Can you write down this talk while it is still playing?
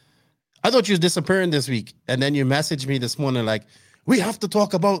I thought you was disappearing this week. And then you messaged me this morning like, we have to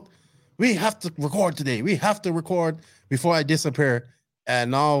record today. We have to record before I disappear.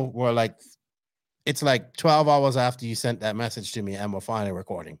 And now we're like, it's like 12 hours after you sent that message to me and we're finally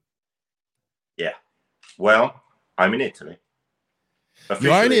recording. Yeah. Well, I'm in Italy.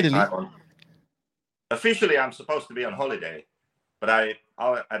 You are in Italy? Officially, I'm supposed to be on holiday, but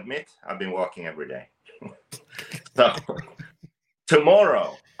I'll admit I've been working every day. So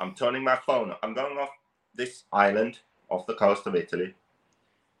tomorrow, I'm turning my phone. I'm going off this island off the coast of Italy,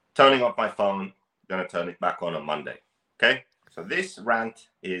 turning off my phone, going to turn it back on Monday. Okay? So this rant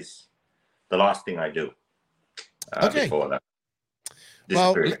is the last thing I do before that.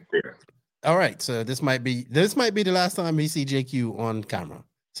 Well, all right. So this might be the last time we see JQ on camera.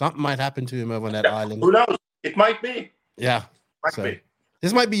 Something might happen to him over on that island. Who knows? It might be. Yeah.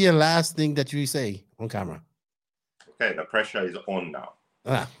 This might be your last thing that you say on camera. Okay, the pressure is on now.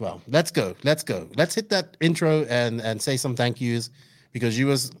 Well, let's go. Let's hit that intro and say some thank yous, because you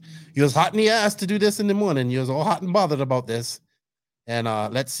was hot in the ass to do this in the morning. You was all hot and bothered about this. And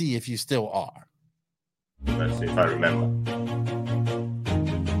let's see if you still are. Let's see if I remember.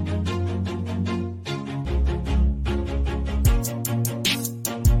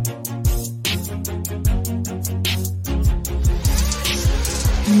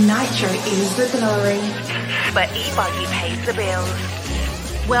 Nitro is the glory, but e-buggy pays the bills.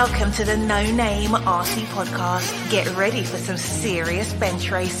 Welcome to the No Name RC podcast. Get ready for some serious bench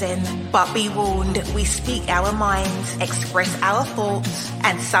racing. But be warned, we speak our minds, express our thoughts,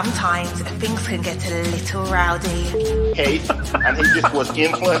 and sometimes things can get a little rowdy. Hate, and he just was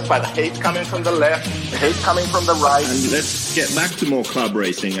influenced by the hate coming from the left, the hate coming from the right. And let's get back to more club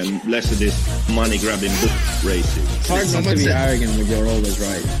racing and less of this money-grabbing book racing. It's hard not to be arrogant when you're always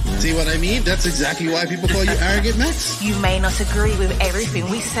right. You know? See what I mean? That's exactly why people call you arrogant, Max. You may not agree with everything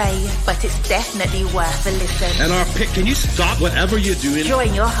we say, but it's definitely worth a listen. And our pick, can you stop whatever you're doing?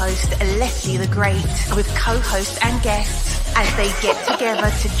 Join your host, Lefty the Great, with co-hosts and guests as they get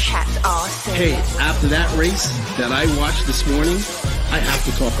together to chat RC. Hey, after that race that I watched this morning, I have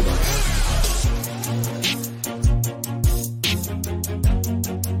to talk about it.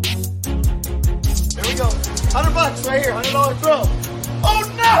 Here we go. $100 right here, $100 throw. Oh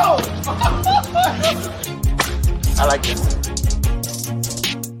no! I like this.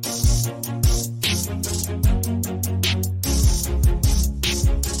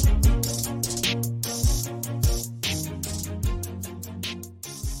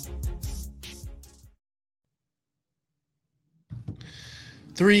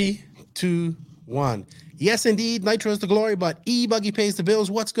 Three, 2, 1. Yes, indeed. Nitro is the glory, but e-buggy pays the bills.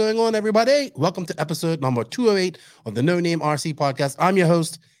 What's going on, everybody? Welcome to episode number 208 of the No Name RC podcast. I'm your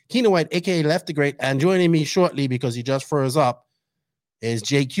host, Keenan White, aka Left the Great, and joining me shortly because he just froze up is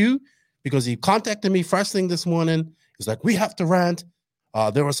JQ, because he contacted me first thing this morning. He's like, we have to rant.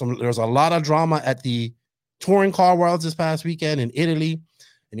 There was a lot of drama at the Touring Car Worlds this past weekend in Italy,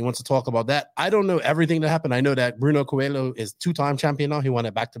 and he wants to talk about that. I don't know everything that happened. I know that Bruno Coelho is two-time champion now. He won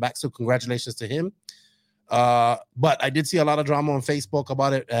it back-to-back, so congratulations to him. But I did see a lot of drama on Facebook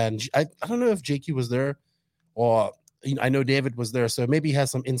about it, and I don't know if JQ was there, or I know David was there, so maybe he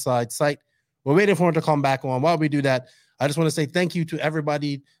has some inside sight. We're waiting for him to come back on. While we do that, I just want to say thank you to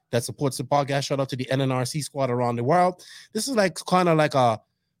everybody that supports the podcast. Shout out to the NNRC squad around the world. This is like kind of like a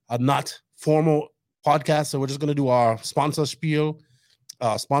not formal podcast, so we're just going to do our sponsor spiel,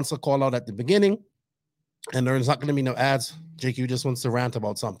 sponsor call out at the beginning, and there's not going to be no ads. JQ just wants to rant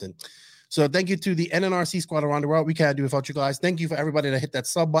about something. So thank you to the NNRC squad around the world. We can't do without you guys. Thank you for everybody that hit that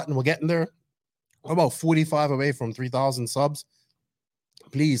sub button. We're getting there. We're about 45 away from 3,000 subs.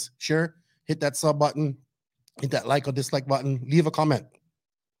 Please share, hit that sub button, hit that like or dislike button, leave a comment.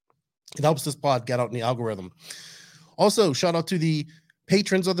 It helps this pod get out in the algorithm. Also, shout out to the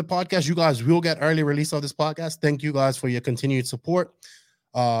patrons of the podcast. You guys will get early release of this podcast. Thank you guys for your continued support.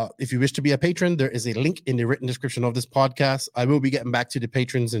 If you wish to be a patron, there is a link in the written description of this podcast. I will be getting back to the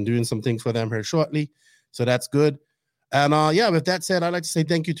patrons and doing some things for them here shortly. So that's good. And with that said, I'd like to say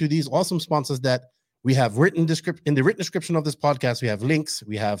thank you to these awesome sponsors that we have in the written description of this podcast. We have links,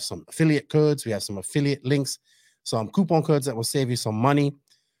 we have some affiliate codes, we have some affiliate links, some coupon codes that will save you some money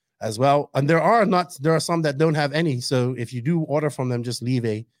as well. And there are some that don't have any. So if you do order from them, just leave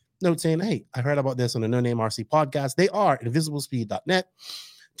a note saying, hey, I heard about this on the No Name RC podcast. They are invisiblespeed.net,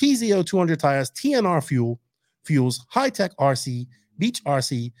 TZO 200 tires, TNR fuels, high tech RC, beach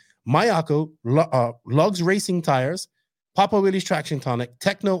RC, Mayako, Lugs Racing tires, Papa Willie's Traction Tonic,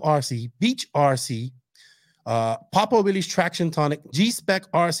 Techno RC, Beach RC, Papa Willie's Traction Tonic,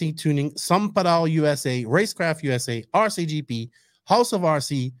 G-Spec RC Tuning, Sampadal USA, Racecraft USA, RCGP, House of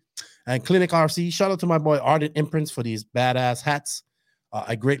RC, And Clinic RC, shout out to my boy Ardent Imprints for these badass hats.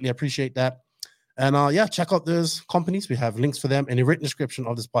 I greatly appreciate that. And yeah, check out those companies. We have links for them in the written description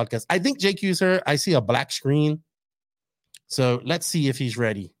of this podcast. I think JQ's here. I see a black screen. So let's see if he's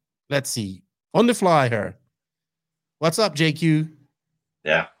ready. Let's see. On the fly here. What's up, JQ?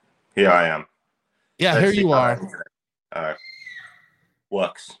 Yeah, here I am. Yeah, here you are.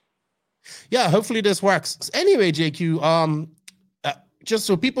 Works. Yeah, hopefully this works. Anyway, JQ, just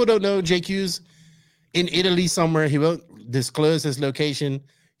so people don't know, JQ's in Italy somewhere. He won't disclose his location.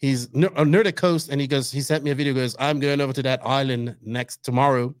 He's near the coast, and he sent me a video, goes, I'm going over to that island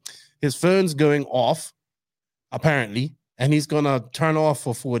tomorrow. His phone's going off, apparently, and he's going to turn off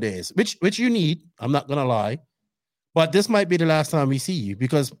for 4 days, which you need. I'm not going to lie. But this might be the last time we see you,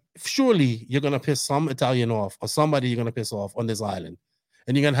 because surely you're going to piss some Italian off, or somebody you're going to piss off on this island,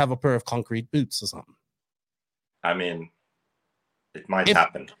 and you're going to have a pair of concrete boots or something. I mean, it might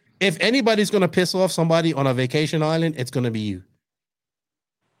happen. If anybody's going to piss off somebody on a vacation island, it's going to be you.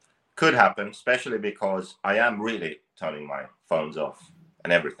 Could happen, especially because I am really turning my phones off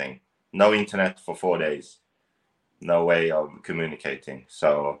and everything. No internet for 4 days. No way of communicating.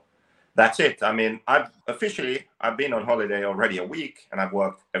 So that's it. I mean, I've been on holiday already a week, and I've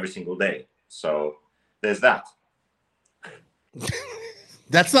worked every single day. So there's that.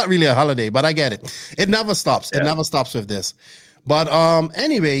 That's not really a holiday, but I get it. It never stops. It never stops with this. But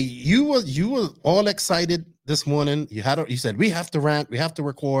anyway, you were all excited this morning. You said we have to rant, we have to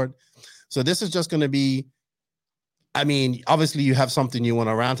record. So this is just going to be, I mean, obviously you have something you want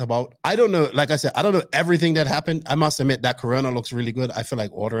to rant about. I don't know. Like I said, I don't know everything that happened. I must admit that Corona looks really good. I feel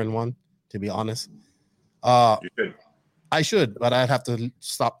like ordering one, to be honest. You should. I should, but I'd have to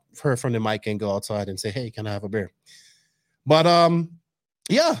stop her from the mic and go outside and say, hey, can I have a beer? But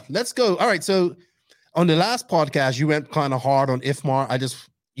yeah, let's go. All right. So on the last podcast, you went kind of hard on IFMAR.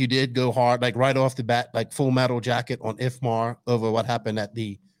 You did go hard, like right off the bat, like Full Metal Jacket on IFMAR over what happened at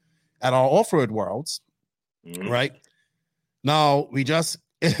our off-road worlds, right? Now, we just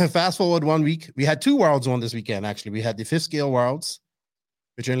fast forward 1 week. We had 2 worlds on this weekend, actually. We had the 5th scale worlds,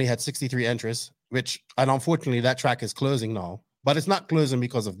 which only had 63 entries, and unfortunately, that track is closing now. But it's not closing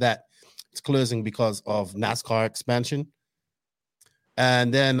because of that. It's closing because of NASCAR expansion.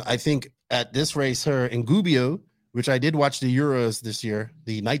 And then I think at this race here in Gubbio, which I did watch the Euros this year,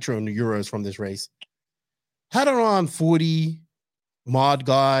 the Nitro and the Euros from this race, had around 40 mod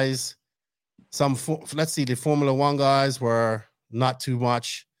guys. Let's see, the Formula One guys were not too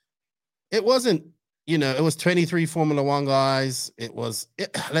much. It wasn't, it was 23 Formula One guys. Let's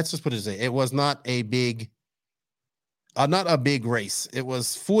just put it this way. It was not a big race. It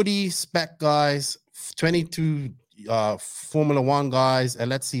was 40 spec guys, 22 Formula One guys, and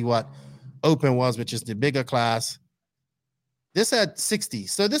let's see what Open was, which is the bigger class. This had 60.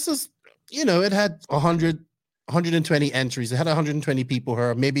 So this is, it had 120 entries. It had 120 people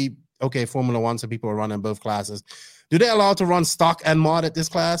here. Maybe, okay, Formula One, so people are running both classes. Do they allow to run stock and mod at this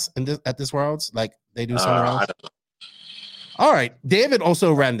class and at this Worlds like they do somewhere else? All right. David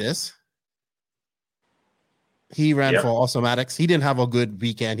also ran this. He ran for Automatics. He didn't have a good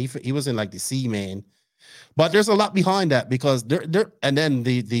weekend. He was in like the C main. But there's a lot behind that, because and then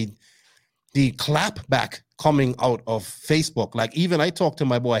the clapback coming out of Facebook. Like, even I talked to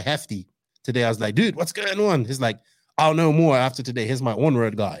my boy Hefty today. I was like, dude, what's going on? He's like, I'll know more after today. Here's my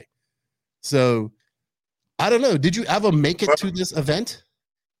on-road guy. So I don't know. Did you ever make it to this event?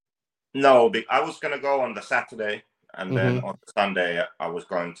 No, I was going to go on the Saturday, and then on the Sunday, I was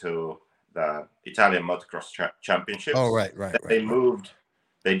going to the Italian Motocross Championship. Oh, right.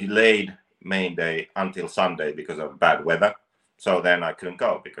 They delayed main day until Sunday because of bad weather. So then I couldn't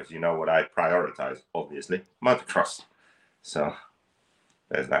go, because you know what I prioritize, obviously, motocross. So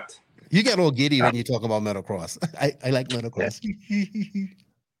there's that. You get all giddy when you talk about motocross. I like motocross. Yeah.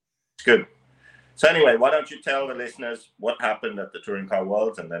 It's good. So anyway, why don't you tell the listeners what happened at the Touring Car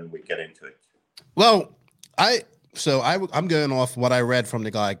Worlds, and then we get into it. Well, I'm going off what I read from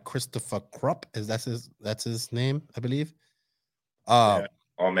the guy Christopher Krupp. That's his name, I believe. Or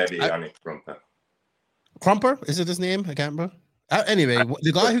maybe Yannick Krumper. Krumper? Is it his name? I can't remember. Anyway,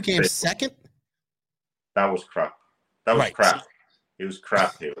 the guy who came second? That was crap. Crap. He was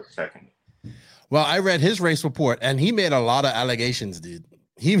crap. He was second. Well, I read his race report, and he made a lot of allegations, dude.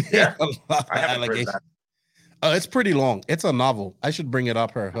 He made a lot of allegations. Oh, it's pretty long. It's a novel. I should bring it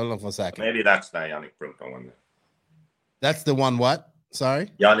up here. Hold on for a second. Maybe that's the Yannick Krumper one. That's the one what?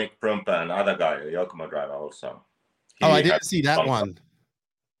 Sorry? Yannick Krumper, another guy, a Yokomo driver also. I didn't see that one.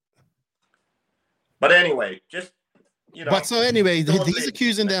 But anyway, just, But so anyway, he's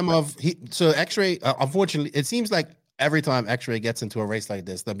accusing them of, so XRAY, unfortunately, it seems like every time X-Ray gets into a race like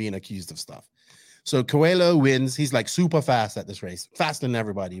this, they're being accused of stuff. So Coelho wins. He's like super fast at this race, faster than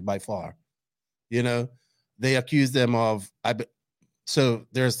everybody by far. You know, they accuse them of, so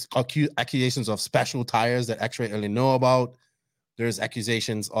there's accusations of special tires that X-Ray only know about. There's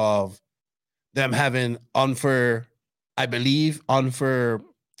accusations of them having unfair advantage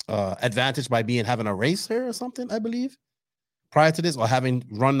by having a racer or something, I believe, prior to this, or having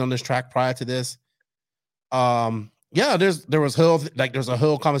run on this track prior to this. There's a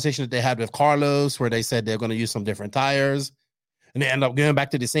whole conversation that they had with Carlos where they said they're going to use some different tires, and they end up going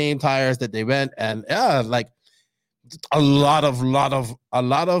back to the same tires that they went. And like a lot of I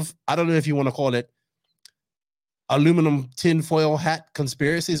don't know if you want to call it aluminum tinfoil hat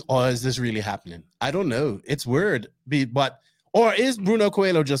conspiracies, or is this really happening? I don't know. It's weird, or is Bruno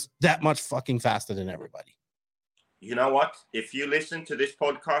Coelho just that much fucking faster than everybody? You know what? If you listen to this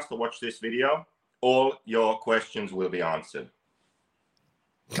podcast or watch this video, all your questions will be answered.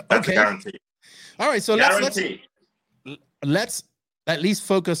 That's a guarantee. All right, so let's at least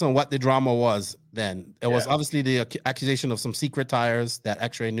focus on what the drama was then. It was obviously the accusation of some secret tires that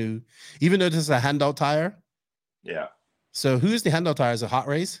X-Ray knew, even though this is a handout tire. Yeah. So who's the handout tire? Is it Hot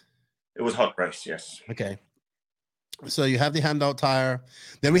Race? It was Hot Race, yes. Okay. So you have the handout tire.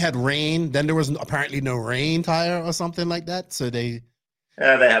 Then we had rain. Then there was apparently no rain tire or something like that. So they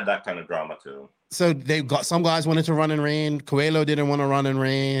had that kind of drama too. So they got some guys wanted to run in rain. Coelho didn't want to run in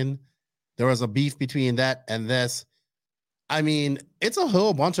rain. There was a beef between that and this. I mean, it's a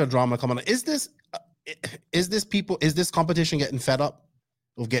whole bunch of drama coming on. Is this competition getting fed up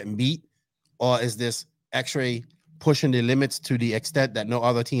of getting beat, or is this X-Ray pushing the limits to the extent that no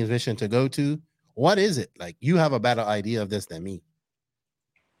other team's wishing to go to? What is it? Like, you have a better idea of this than me.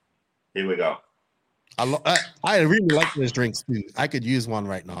 Here we go. I really like these drinks too. I could use one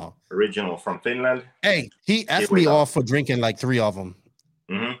right now. Original from Finland. Hey, he asked me off for drinking like 3 of them.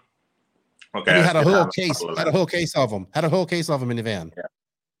 Mm-hmm. Okay. And he had a whole case. Had a whole case of them. Had a whole case of them in the van. Yeah.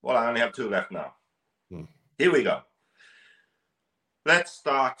 Well, I only have 2 left now. Here we go. Let's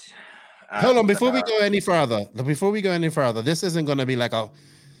start. Hold on, before we go any further, this isn't going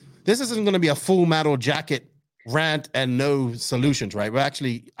to be a Full Metal Jacket rant and no solutions, right? Well,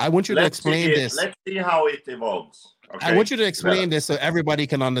 actually, I want you to explain this. Let's see how it evolves. Okay? I want you to explain this so everybody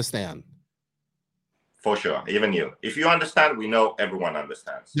can understand. For sure, even you. If you understand, we know everyone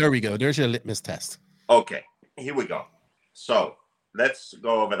understands. There we go. There's your litmus test. Okay, here we go. So let's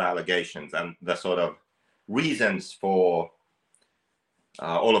go over the allegations and the sort of reasons for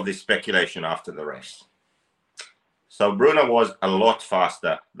all of this speculation after the race. So Bruno was a lot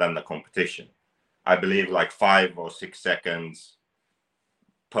faster than the competition. I believe like 5 or 6 seconds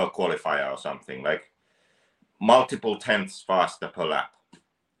per qualifier or something, like multiple tenths faster per lap.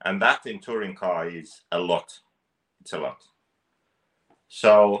 And that in touring car is a lot. It's a lot.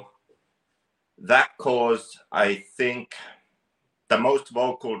 So that caused, I think, the most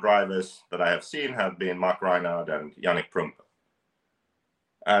vocal drivers that I have seen have been Mark Reinhard and Yannick Prumper.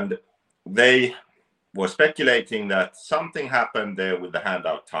 And they were speculating that something happened there with the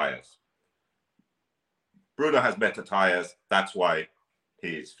handout tires. Bruno has better tires. That's why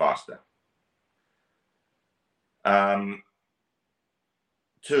he's faster.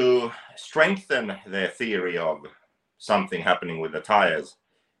 To strengthen their theory of something happening with the tires,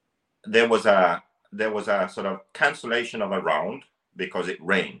 there was a sort of cancellation of a round because it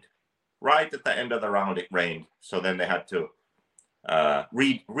rained. Right at the end of the round, it rained. So then they had to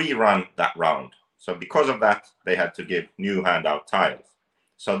rerun that round. So because of that, they had to give new handout tires.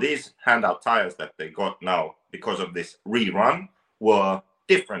 So these handout tires that they got now, because of this rerun, were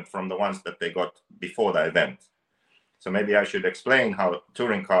different from the ones that they got before the event. So maybe I should explain how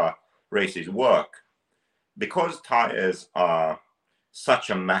touring car races work. Because tires are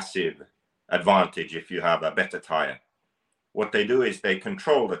such a massive advantage if you have a better tire, what they do is they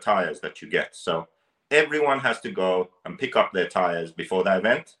control the tires that you get. So everyone has to go and pick up their tires before the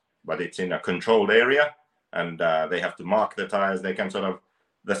event, but it's in a controlled area, and they have to mark the tires. They can sort of,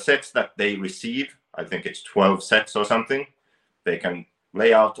 the sets that they receive, I think it's 12 sets or something, they can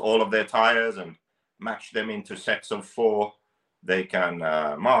lay out all of their tires and match them into sets of 4. They can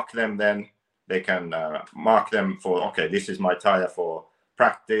mark them then. They can mark them for, okay, this is my tire for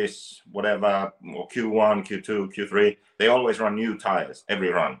practice, whatever, or Q1, Q2, Q3. They always run new tires every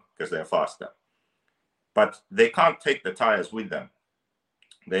run because they're faster. But they can't take the tires with them.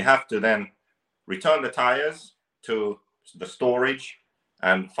 They have to then return the tires to the storage,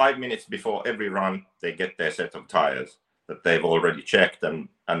 and 5 minutes before every run, they get their set of tires that they've already checked and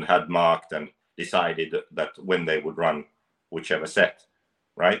had marked and decided that when they would run whichever set,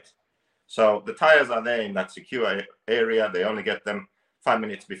 right? So the tires are there in that secure area. They only get them 5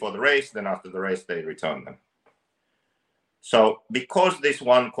 minutes before the race. Then after the race, they return them. So because this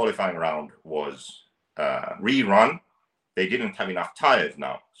one qualifying round was rerun, they didn't have enough tires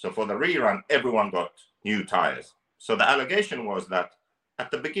now. So for the rerun, everyone got new tires. So the allegation was that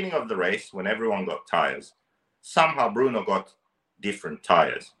at the beginning of the race, when everyone got tires, somehow Bruno got different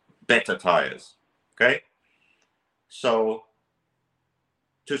tires, better tires. Okay? So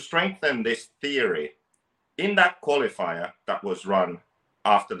to strengthen this theory, in that qualifier that was run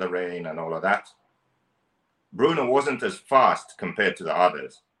after the rain and all of that, Bruno wasn't as fast compared to the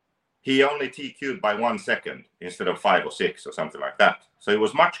others. He only TQ'd by 1 second instead of 5 or 6 or something like that. So it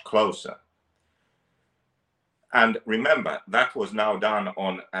was much closer. And remember, that was now done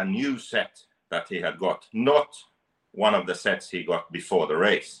on a new set that he had got, not one of the sets he got before the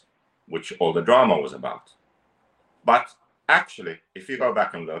race, which all the drama was about. But actually, if you go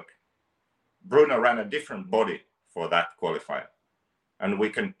back and look, Bruno ran a different body for that qualifier. And we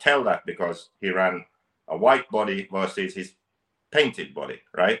can tell that because he ran a white body versus his painted body,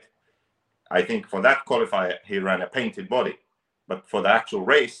 right? I think for that qualifier, he ran a painted body. But for the actual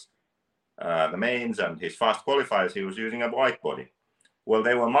race, the mains and his fast qualifiers, he was using a white body. Well,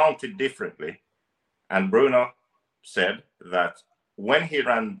 they were mounted differently. And Bruno said that when he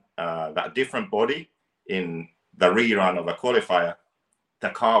ran that different body in the rerun of a qualifier, the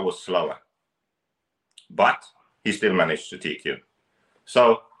car was slower. But he still managed to TQ.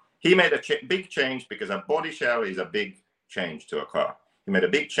 So he made a big change because a body shell is a big change to a car. He made a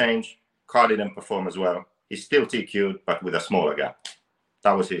big change. Car didn't perform as well. He still TQ'd, but with a smaller gap.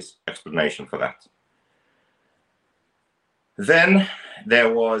 That was his explanation for that. Then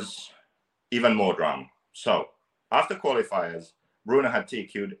there was even more drama. So after qualifiers, Bruno had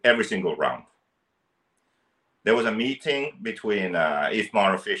TQ'd every single round. There was a meeting between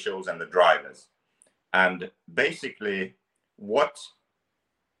IFMAR officials and the drivers. And basically what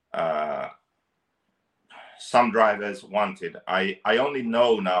some drivers wanted, I only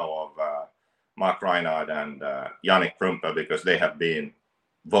know now of Mark Reinhard and Yannick Prumper because they have been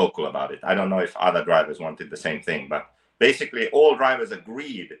vocal about it. I don't know if other drivers wanted the same thing, but basically all drivers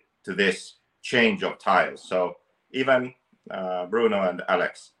agreed to this change of tires. So even Bruno and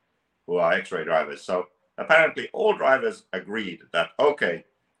Alex, who are X-Ray drivers. So apparently all drivers agreed that, okay,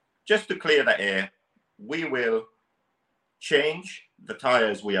 just to clear the air, we will change the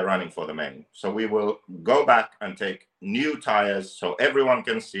tires we are running for the main. So we will go back and take new tires so everyone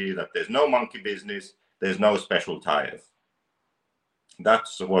can see that there's no monkey business, there's no special tires.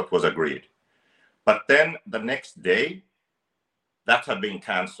 That's what was agreed. But then the next day, that had been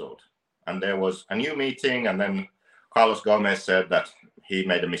cancelled. And there was a new meeting, and then Carlos Gomez said that he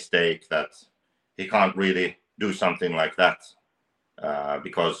made a mistake, that he can't really do something like that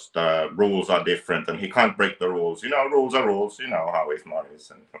because the rules are different and he can't break the rules. You know, rules are rules. You know how IFMAR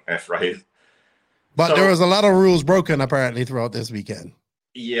is and XRAY is. But so, there was a lot of rules broken apparently throughout this weekend.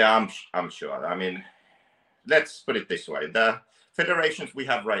 Yeah, I'm sure. I mean, let's put it this way. The federations we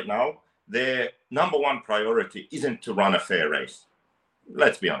have right now, their number one priority isn't to run a fair race.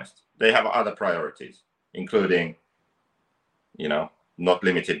 Let's be honest. They have other priorities, including, you know, not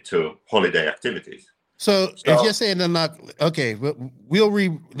limited to holiday activities. So if you're saying they're not, okay, we'll be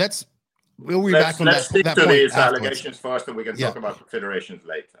back on let's that. stick that to point these afterwards. allegations first, and we can talk about the federations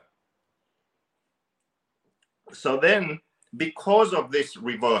later. So then, because of this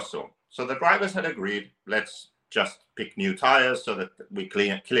reversal, so the drivers had agreed, let's just pick new tires so that we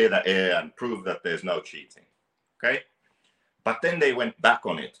clear the air and prove that there's no cheating. Okay? But then they went back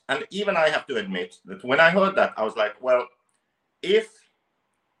on it. And even I have to admit that when I heard that, I was like, well, if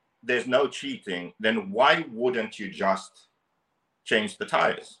there's no cheating, then why wouldn't you just change the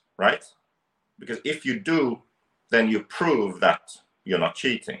tires, right? Because if you do, then you prove that you're not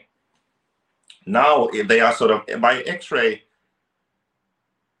cheating. Now they are sort of, by X-Ray,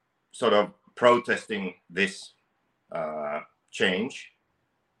 sort of protesting this change,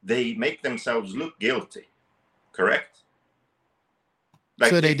 they make themselves look guilty, correct? Like,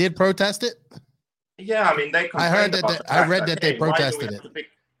 so they did protest it? Yeah, I mean, they I heard that. I read that they protested it.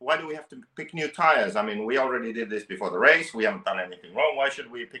 Why do we have to pick new tires? I mean, we already did this before the race. We haven't done anything wrong. Why should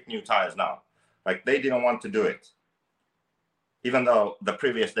we pick new tires now? Like, they didn't want to do it. Even though the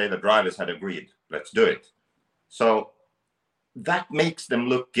previous day the drivers had agreed, let's do it. So that makes them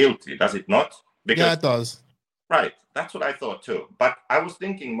look guilty, does it not? Because, yeah, it does. Right. That's what I thought too. But I was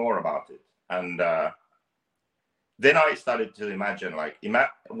thinking more about it. And then I started to imagine, like,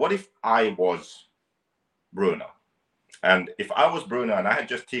 what if I was Bruno? And if I was Bruno and I had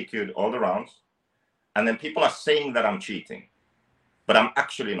just TQ'd all the rounds, and then people are saying that I'm cheating, but I'm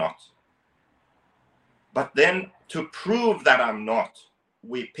actually not. But then to prove that I'm not,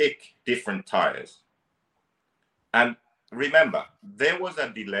 we pick different tires. And remember, there was a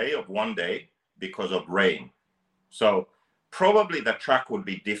delay of 1 day because of rain. So probably the track would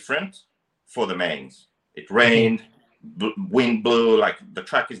be different for the mains. It rained, wind blew, like the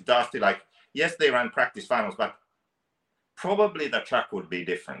track is dusty. Like, yes, they ran practice finals, but probably the track would be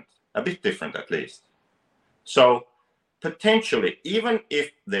different, a bit different at least. So potentially, even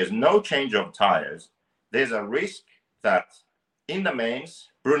if there's no change of tires, there's a risk that in the mains,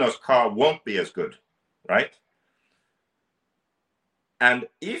 Bruno's car won't be as good, right? And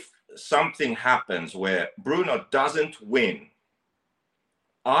if something happens where Bruno doesn't win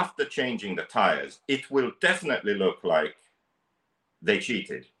after changing the tires, it will definitely look like they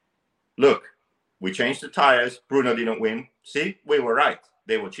cheated. Look, we changed the tires, Bruno didn't win. See, we were right.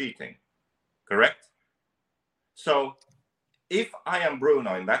 They were cheating, correct? So if I am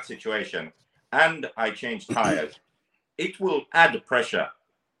Bruno in that situation and I change tires, it will add pressure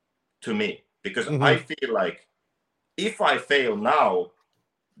to me because I feel like if I fail now,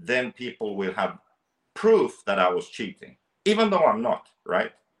 then people will have proof that I was cheating, even though I'm not,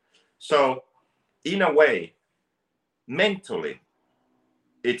 right? So in a way, mentally,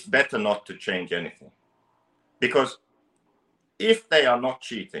 it's better not to change anything. Because if they are not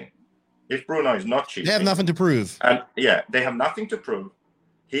cheating, if Bruno is not cheating, they have nothing to prove. And yeah, they have nothing to prove.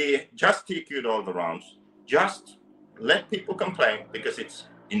 He just TQ'd all the rounds. Just let people complain because it's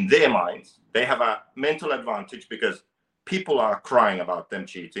in their minds. They have a mental advantage because people are crying about them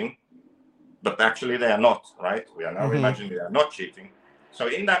cheating, but actually they are not, right? We are now imagining they are not cheating. So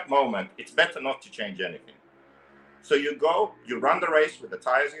in that moment, it's better not to change anything. So you go, you run the race with the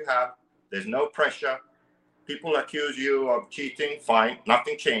tires you have. There's no pressure. People accuse you of cheating, fine,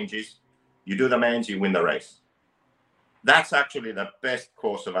 nothing changes. You do the mains, you win the race. That's actually the best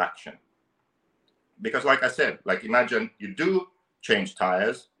course of action. Because like I said, like imagine you do change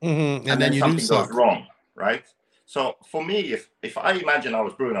tires and then something goes wrong, right? So for me, if I imagine I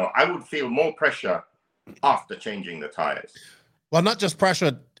was Bruno, I would feel more pressure after changing the tires. Well, not just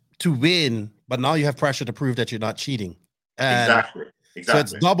pressure to win, but now you have pressure to prove that you're not cheating. And exactly. So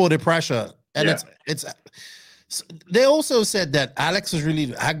it's double the pressure. And it's they also said that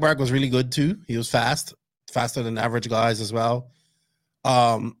Hagberg was really good too. He was faster than average guys as well.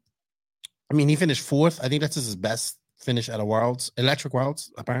 I mean, he finished 4th. I think that's his best finish at a Worlds, Electric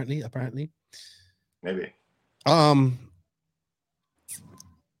Worlds, apparently. Maybe. I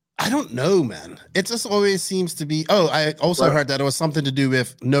don't know, man. It just always seems to be. Oh, I also heard that it was something to do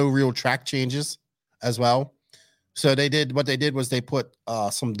with no real track changes as well. So what they did was they put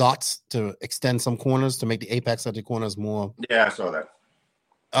some dots to extend some corners to make the apex of the corners more. Yeah, I saw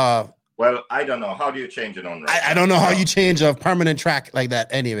that. Well, I don't know. How do you change it on race? I don't know how you change a permanent track like that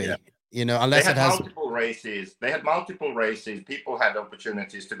anyway. Yeah. You know, unless it has multiple races. They had multiple races. People had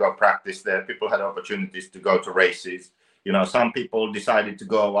opportunities to go practice there. People had opportunities to go to races. You know, some people decided to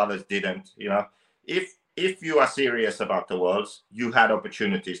go, others didn't. You know, if you are serious about the Worlds, you had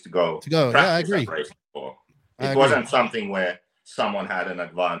opportunities to go. Yeah, I agree. Race before. It wasn't something where someone had an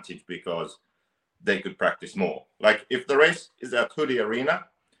advantage because they could practice more. Like if the race is at Hoodie Arena,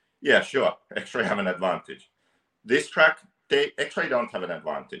 yeah, sure, X-Ray have an advantage. This track, X-Ray don't have an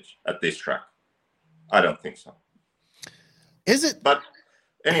advantage at this track. I don't think so. Is it? But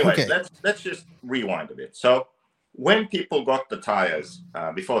anyway, let's just rewind a bit. So when people got the tires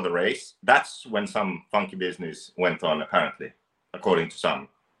before the race, that's when some funky business went on, apparently, according to some.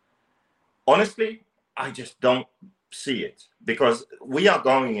 Honestly, I just don't see it because we are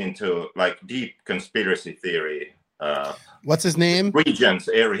going into like deep conspiracy theory. What's his name? Regions,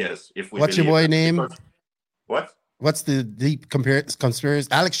 areas. What's your boy name? What? What's the deep conspiracy?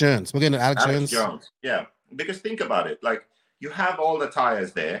 Alex Jones. We're getting to Alex Jones. Yeah, because think about it. Like you have all the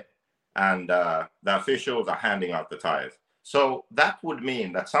tires there, and the officials are handing out the tires. So that would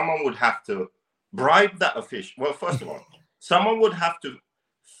mean that someone would have to bribe that official. Well, first of all, someone would have to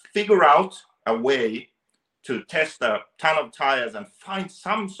figure out a way to test a ton of tires and find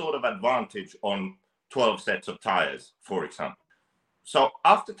some sort of advantage on 12 sets of tires, for example. So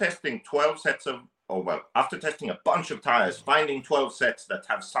after testing 12 sets of, after testing a bunch of tires, finding 12 sets that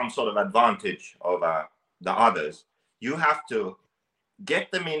have some sort of advantage over the others, you have to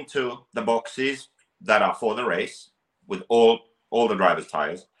get them into the boxes that are for the race with all the drivers'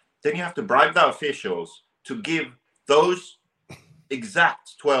 tires. Then you have to bribe the officials to give those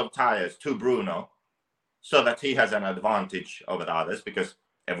exact 12 tires to Bruno so that he has an advantage over the others because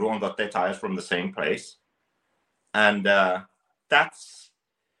everyone got their tires from the same place. And that's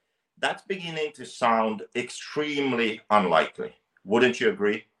beginning to sound extremely unlikely. Wouldn't you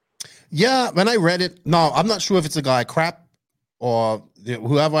agree? Yeah, when I read it, no, I'm not sure if it's a guy crap or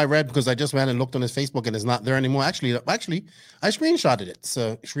whoever I read, because I just went and looked on his Facebook and it's not there anymore. Actually, I screenshotted it.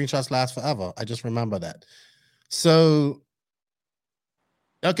 So screenshots last forever. I just remember that. So,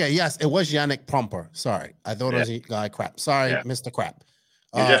 okay, yes, it was Yannick Promper. Sorry, I thought it was a guy crap. Sorry, Mr. Crap.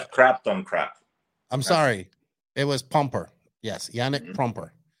 You just crapped on crap. I'm sorry. It was Pomper. Yes, Yannick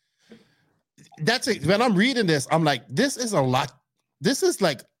Promper. That's it. When I'm reading this, I'm like, this is a lot. This is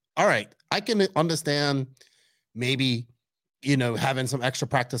like, all right, I can understand maybe, having some extra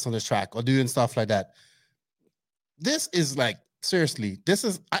practice on this track or doing stuff like that. This is like, seriously,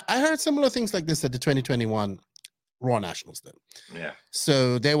 I heard similar things like this at the 2021 Raw Nationals did. Yeah.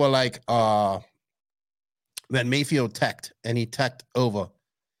 So they were like, when Mayfield teched and he teched over,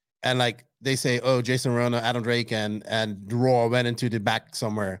 and like they say, oh, Jason Rona, Adam Drake, and Raw went into the back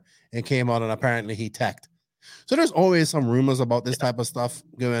somewhere and came out, and apparently he teched. So there's always some rumors about this type of stuff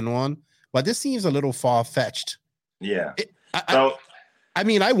going on, but this seems a little far-fetched. Yeah. I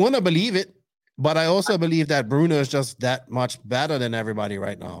mean, I want to believe it, but I also believe that Bruno is just that much better than everybody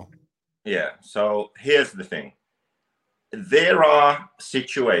right now. Yeah. So here's the thing. There are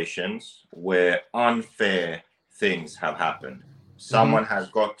situations where unfair things have happened. Someone has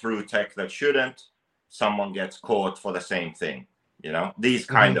got through tech that shouldn't. Someone gets caught for the same thing. These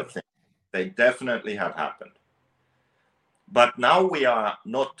kind of things. They definitely have happened. But now we are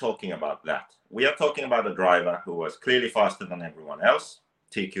not talking about that. We are talking about a driver who was clearly faster than everyone else,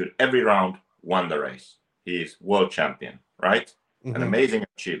 TQ'd every round, won the race. He is world champion, right? An amazing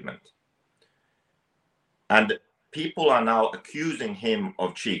achievement. And people are now accusing him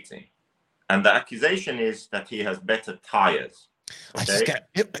of cheating. And the accusation is that he has better tires. Okay? I just get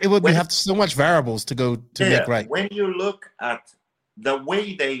it would have so much variables to go to make right. When you look at the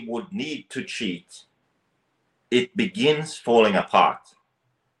way they would need to cheat, it begins falling apart.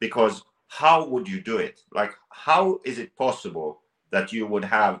 Because how would you do it? Like, how is it possible that you would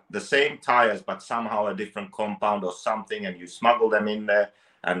have the same tires but somehow a different compound or something, and you smuggle them in there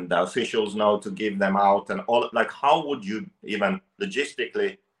and the officials know to give them out and all? Like, how would you even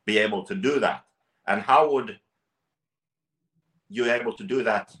logistically be able to do that? And how would you be able to do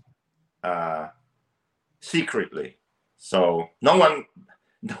that secretly? So no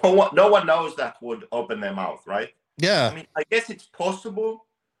one knows that would open their mouth, right? Yeah. I mean, I guess it's possible,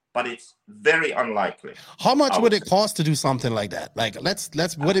 but it's very unlikely. How much would it cost to do something like that? Like,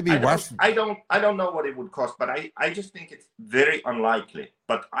 would it be worth? I don't know what it would cost, but I just think it's very unlikely.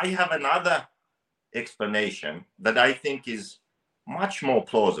 But I have another explanation that I think is much more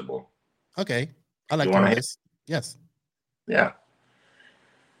plausible. Okay, I like to hear this. Yes. Yeah.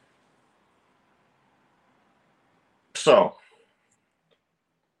 So,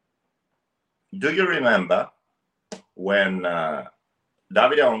 do you remember when Davide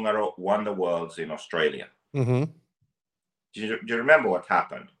Ongaro won the Worlds in Australia? Mm-hmm. Do you remember what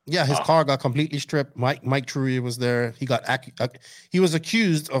happened? Yeah, his car got completely stripped. Mike Trury was there. He got he was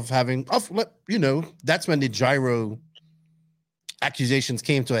accused of having that's when the gyro accusations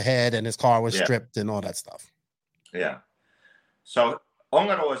came to a head, and his car was stripped and all that stuff. Yeah. So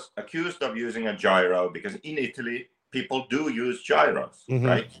Ongaro was accused of using a gyro because in Italy people do use gyros,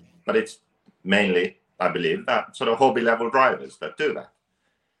 right? But it's mainly, I believe, that sort of hobby level drivers that do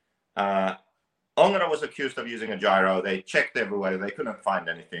that. Ongaro was accused of using a gyro. They checked everywhere. They couldn't find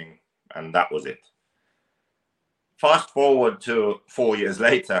anything. And that was it. Fast forward to 4 years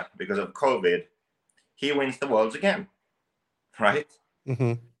later, because of COVID, he wins the Worlds again. Right?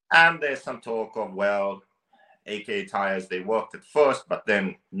 And there's some talk of, well, AKA tires, they worked at first, but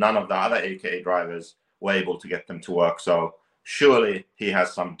then none of the other AKA drivers were able to get them to work. So surely he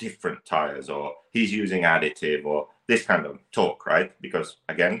has some different tires, or he's using additive, or this kind of talk, right? Because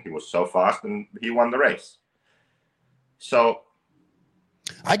again, he was so fast and he won the race. So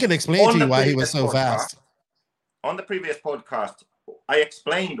I can explain to you why he was so fast. On the previous podcast, I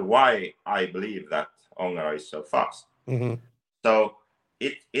explained why I believe that Ongaro is so fast. So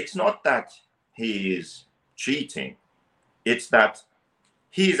it's not that he is cheating. It's that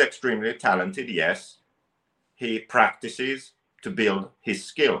he is extremely talented, yes. He practices to build his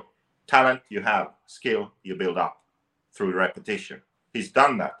skill. Talent you have, skill you build up through repetition. He's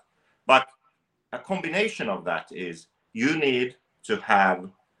done that. But a combination of that is you need to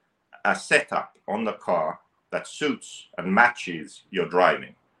have a setup on the car that suits and matches your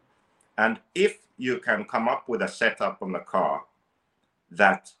driving. And if you can come up with a setup on the car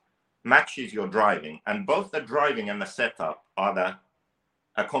that matches your driving, and both the driving and the setup are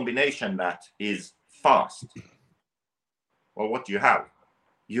a combination that is fast, well, what do you have?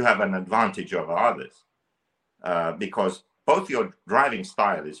 You have an advantage over others because both your driving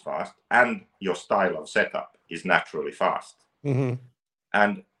style is fast and your style of setup is naturally fast. Mm-hmm.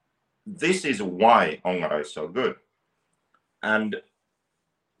 And this is why Ongaro is so good. And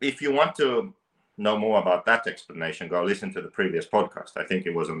if you want to know more about that explanation, go listen to the previous podcast. I think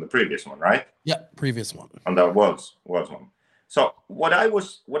it was on the previous one, right? Yeah, previous one. On the world's one. So what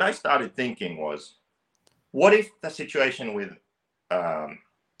I started thinking was, what if the situation with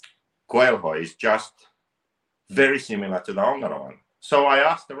Coelho is just very similar to the Ongaro one? So I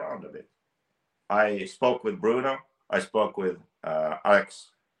asked around a bit. I spoke with Bruno. I spoke with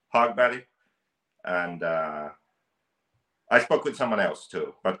Alex Hagberg, and I spoke with someone else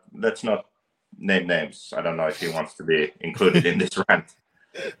too, but let's not name names. I don't know if he wants to be included in this rant.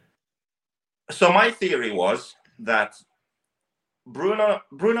 So my theory was that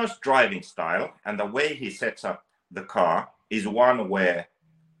Bruno's driving style and the way he sets up the car is one where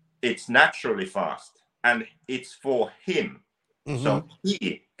it's naturally fast and it's for him. Mm-hmm. So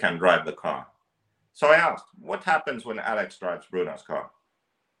he can drive the car. So I asked, what happens when Alex drives Bruno's car?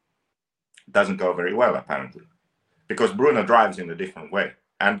 It doesn't go very well, apparently, because Bruno drives in a different way.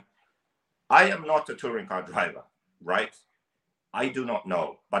 And I am not a touring car driver, right? I do not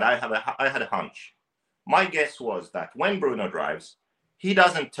know, but I had a hunch. My guess was that when Bruno drives, he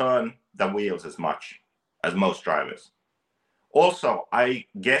doesn't turn the wheels as much as most drivers. Also, I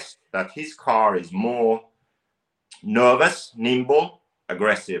guessed that his car is more nervous, nimble,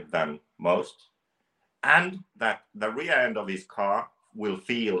 aggressive than most, and that the rear end of his car will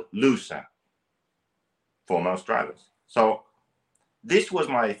feel looser for most drivers. So this was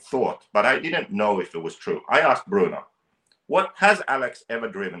my thought, but I didn't know if it was true. I asked Bruno, "What has Alex ever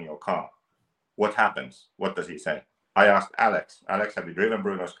driven your car? What happens?" What does he say? I asked Alex, "Alex, have you driven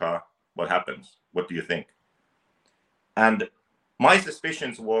Bruno's car? What happens? What do you think?" And my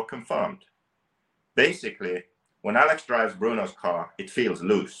suspicions were confirmed. Basically, when Alex drives Bruno's car, it feels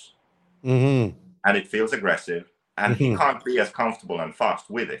loose. Mm-hmm. And it feels aggressive, and he can't be as comfortable and fast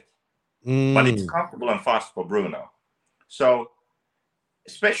with it. But it's comfortable and fast for Bruno. So,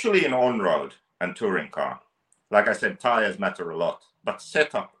 especially in on-road and touring car, like I said, tires matter a lot, but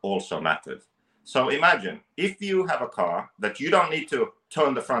setup also matters. So imagine if you have a car that you don't need to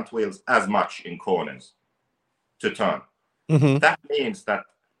turn the front wheels as much in corners to turn. Mm-hmm. That means that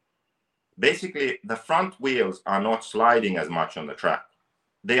basically the front wheels are not sliding as much on the track.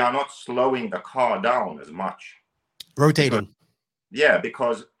 They are not slowing the car down as much. Rotating.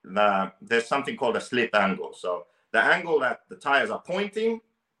 Because there's something called a slip angle. So the angle that the tires are pointing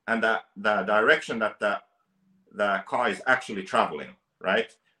and the direction that the car is actually traveling,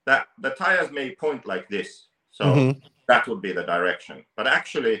 right? That the tires may point like this. So that would be the direction. But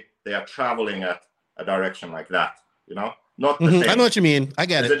actually, they are traveling at a direction like that, Not the same. I know what you mean. I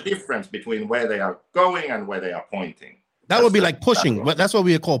get it. There's a difference between where they are going and where they are pointing. That would be like pushing, but that's what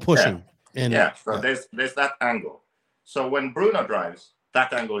we call pushing. So there's that angle. So when Bruno drives,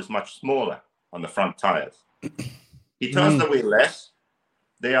 that angle is much smaller on the front tires. He turns the wheel less.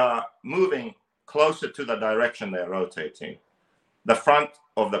 They are moving closer to the direction they're rotating. The front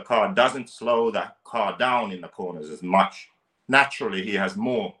of the car doesn't slow the car down in the corners as much. Naturally, he has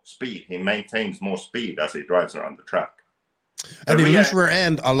more speed. He maintains more speed as he drives around the track. And the loose rear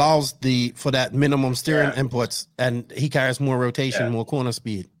end allows for that minimum steering inputs, and he carries more rotation, more corner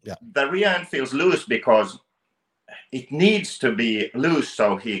speed. Yeah. The rear end feels loose because it needs to be loose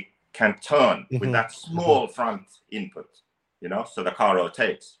so he can turn with that small front input, so the car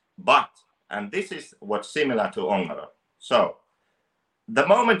rotates. But, and this is what's similar to Ongaro. So the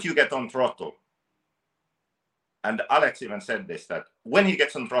moment you get on throttle, and Alex even said this, that when he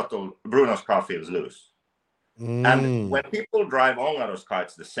gets on throttle, Bruno's car feels loose. And when people drive Ongaro's car,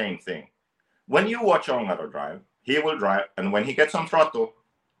 it's the same thing. When you watch Ongaro drive, he will drive, and when he gets on throttle,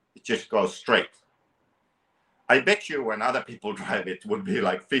 it just goes straight. I bet you when other people drive, it would be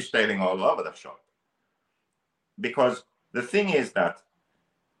like fishtailing all over the shop. Because the thing is that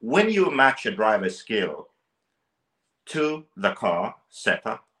when you match a driver's skill to the car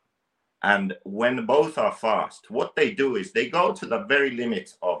setup, and when both are fast, what they do is they go to the very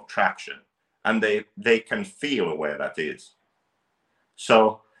limit of traction. And they can feel where that is.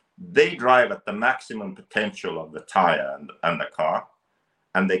 So they drive at the maximum potential of the tire and the car,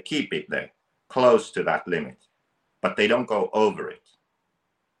 and they keep it there, close to that limit, but they don't go over it.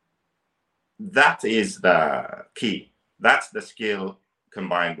 That is the key. That's the skill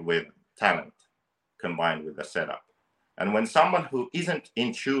combined with talent, combined with the setup. And when someone who isn't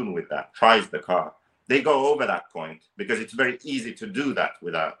in tune with that tries the car, they go over that point because it's very easy to do that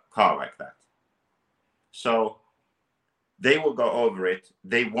with a car like that. So they will go over it.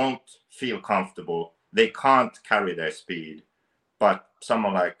 They won't feel comfortable. they can't carry their speed. But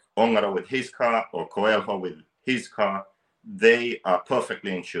someone like Ongaro with his car or Coelho with his car, they are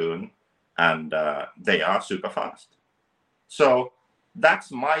perfectly in tune and they are super fast. So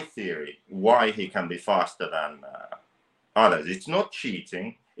that's my theory, why he can be faster than others. It's not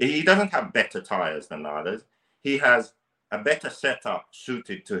cheating. He doesn't have better tires than others. He has a better setup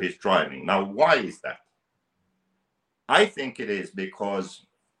suited to his driving. Now, why is that? I think it is because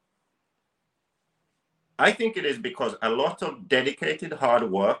a lot of dedicated hard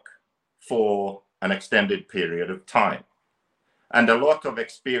work for an extended period of time and a lot of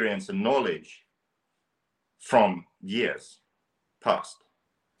experience and knowledge from years past.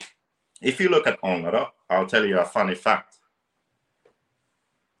 If you look at Ongaro, I'll tell you a funny fact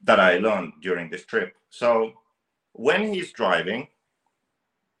that I learned during this trip. So when he's driving,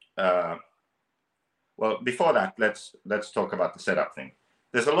 well, before that, let's talk about the setup thing.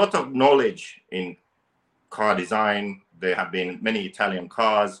 There's a lot of knowledge in car design. There have been many Italian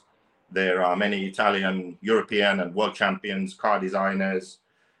cars. There are many Italian, European, and world champions, car designers.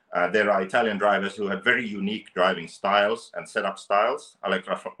 There are Italian drivers who had very unique driving styles and setup styles. Alex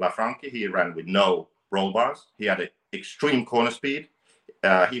Lafranchi, he ran with no roll bars. He had an extreme corner speed.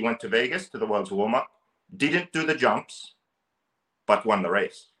 He went to Vegas to the world's warm-up, didn't do the jumps, but won the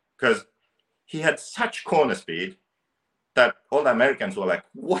race because he had such corner speed that all the Americans were like,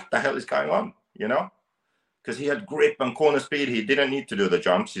 what the hell is going on? You know, because he had grip and corner speed. He didn't need to do the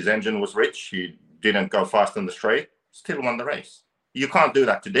jumps. His engine was rich. He didn't go fast on the straight, still won the race. You can't do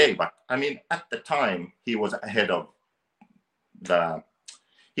that today, but I mean, at the time, he was ahead of the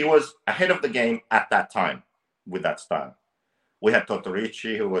game at that time with that style. We had Toto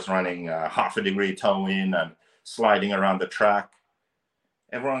Ricci, who was running half a degree toe in and sliding around the track.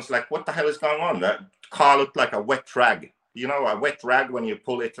 Everyone's like, what the hell is going on? That car looked like a wet rag. You know, a wet rag, when you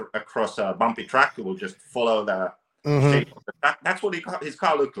pull it across a bumpy track, it will just follow the shape of the track. That's what his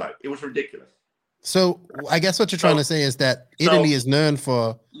car looked like. It was ridiculous. So I guess what you're trying to say is that Italy is known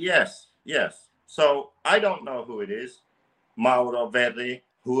for... Yes. So I don't know who it is, Mauro, Verdi,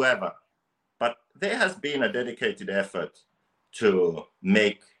 whoever, but there has been a dedicated effort to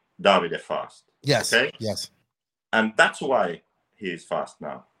make Davide fast. Yes, okay? Yes. And that's why he is fast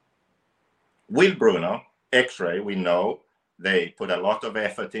now. With Bruno, X-Ray, we know they put a lot of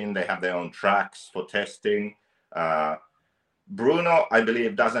effort in. They have their own tracks for testing. Bruno, I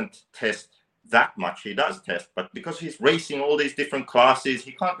believe, doesn't test that much. He does test, but because he's racing all these different classes,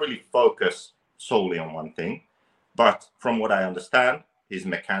 he can't really focus solely on one thing. But from what I understand, his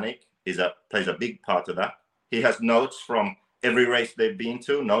mechanic plays a big part of that. He has notes from every race they've been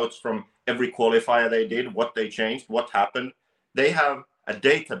to, notes from every qualifier they did, what they changed, what happened. They have a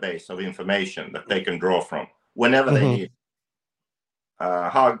database of information that they can draw from whenever they need.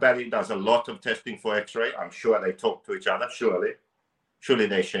 Hagberg does a lot of testing for X-Ray. I'm sure they talk to each other. Surely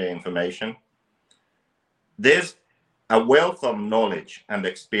they share information. There's a wealth of knowledge and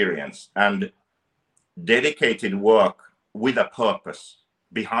experience and dedicated work with a purpose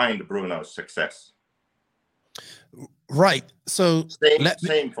behind Bruno's success. Right. So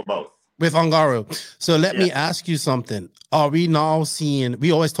same for both. With Ongaro. So let me ask you something. Are we now seeing,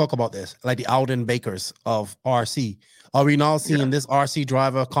 we always talk about this, like the Alden Bakers of RC. Are we now seeing this RC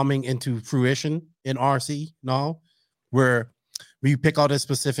driver coming into fruition in RC now, where we pick out a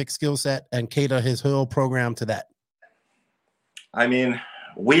specific skill set and cater his whole program to that? I mean,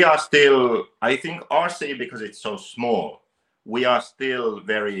 we are still, I think RC, because it's so small, we are still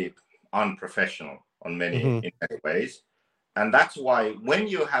very unprofessional in many ways. And that's why when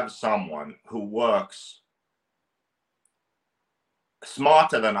you have someone who works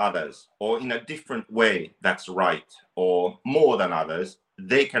smarter than others or in a different way that's right or more than others,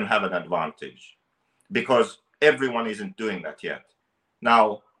 they can have an advantage because everyone isn't doing that yet.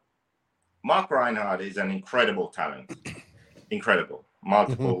 Now, Mark Reinhardt is an incredible talent, incredible,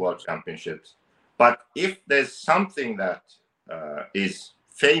 multiple world championships. But if there's something that is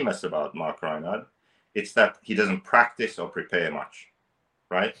famous about Mark Reinhardt, it's that he doesn't practice or prepare much,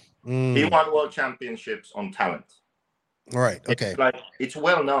 right? He won world championships on talent. Right, okay. It's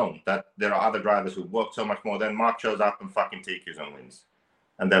well known that there are other drivers who work so much more than Mark shows up and fucking TQs and wins.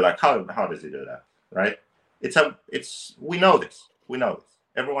 And they're like, how does he do that, right? We know this.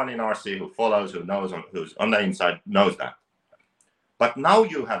 Everyone in RC who follows, who knows, who's on the inside knows that. But now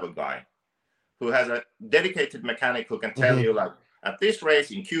you have a guy who has a dedicated mechanic who can tell you, like, at this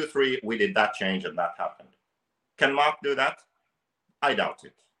race in Q3, we did that change and that happened. Can Mark do that? I doubt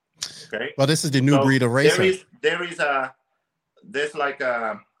it. Okay. Well, this is the new breed of racer. There's like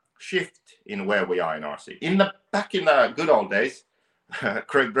a shift in where we are in RC. Back in the good old days,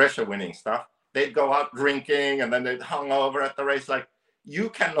 Craig Brescia winning stuff, they'd go out drinking and then they'd hung over at the race. Like, you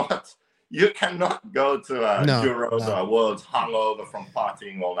cannot go to a Euros or a Worlds hungover from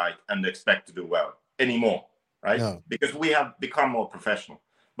partying all night and expect to do well anymore, right? No. Because we have become more professional.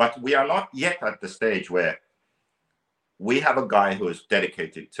 But we are not yet at the stage where we have a guy who is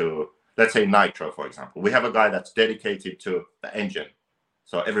dedicated to, let's say, nitro, for example. We have a guy that's dedicated to the engine.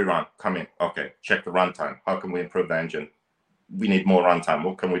 So every run, come in, okay, check the runtime. How can we improve the engine? We need more runtime.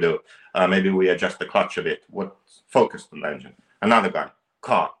 What can we do? Maybe we adjust the clutch a bit. What's focused on the engine? Another guy,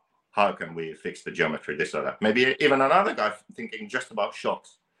 car. How can we fix the geometry, this or that? Maybe even another guy thinking just about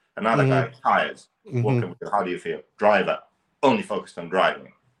shocks. Another guy, tires. What can we do? How do you feel? Driver, only focused on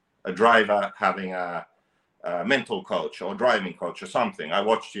driving. A driver having a mental coach or driving coach or something. I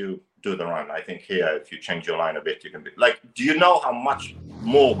watched you do the run. I think here, if you change your line a bit, you can be like, do you know how much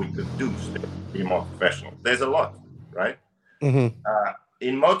more we could do to be more professional? There's a lot, right? In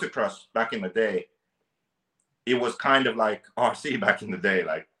motocross back in the day, it was kind of like RC back in the day.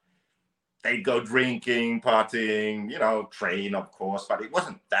 Like, they'd go drinking, partying, train, of course, but it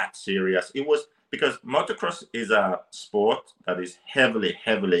wasn't that serious. It was because motocross is a sport that is heavily,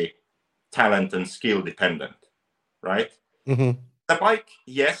 heavily talent and skill dependent, right? The bike,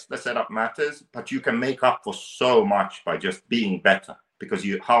 yes, the setup matters, but you can make up for so much by just being better, because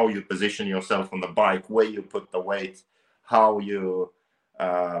how you position yourself on the bike, where you put the weight, how you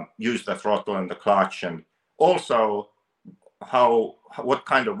use the throttle and the clutch, and also what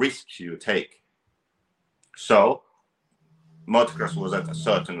kind of risks you take. So motocross was at a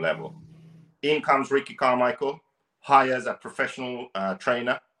certain level. In comes Ricky Carmichael, hires a professional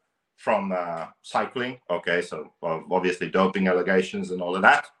trainer from cycling. Okay, so obviously doping allegations and all of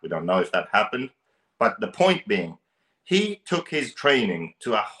that. We don't know if that happened. But the point being, he took his training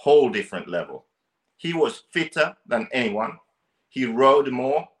to a whole different level. He was fitter than anyone. He rode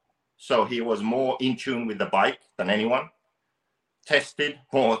more, so he was more in tune with the bike than anyone. Tested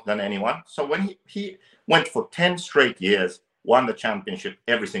more than anyone. So when he went for 10 straight years, won the championship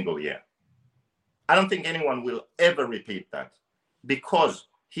every single year. I don't think anyone will ever repeat that, because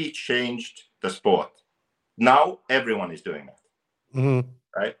he changed the sport. Now everyone is doing that,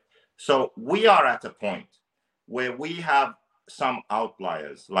 right? So we are at a point where we have some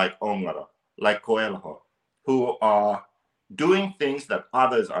outliers like Ongaro, like Coelho, who are doing things that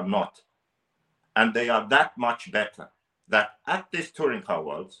others are not. And they are that much better that at this Touring Car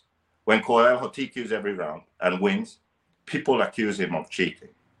Worlds, when Coelho TQs every round and wins, people accuse him of cheating,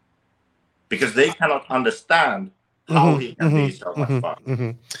 because they cannot understand how he can be so much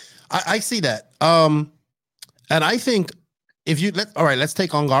fun. I see that. And I think let's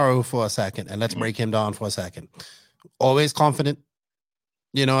take Ongaro for a second and let's break him down for a second. Always confident.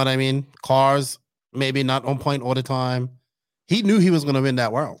 You know what I mean? Cars, maybe not on point all the time. He knew he was going to win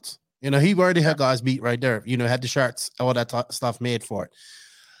that Worlds. He already had guys beat right there. Had the shirts, all that stuff made for it.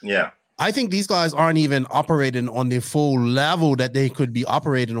 Yeah. I think these guys aren't even operating on the full level that they could be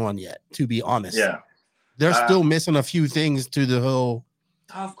operating on yet, to be honest. Yeah. They're still missing a few things to the whole.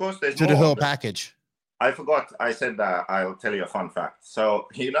 Of course, there's to more, the whole package. I forgot. I said that. I'll tell you a fun fact. So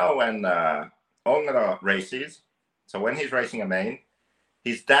when Ongaro races, so when he's racing a main,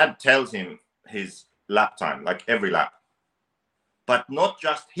 his dad tells him his lap time, like every lap, but not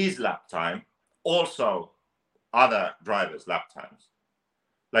just his lap time, also other drivers' lap times,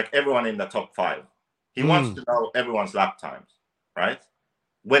 like everyone in the top 5. He wants to know everyone's lap times, right?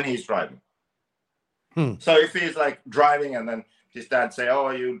 When he's driving. So if he's like driving and then his dad say,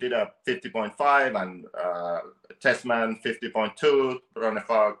 "Oh, you did a 50.5 and Testman 50.2,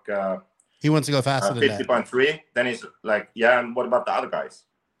 Ronefag." He wants to go faster than 50.3. Then he's like, "Yeah, and what about the other guys?"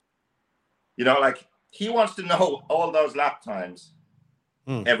 Like he wants to know all those lap times,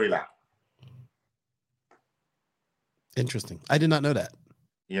 every lap. Interesting. I did not know that.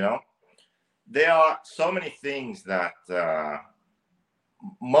 There are so many things that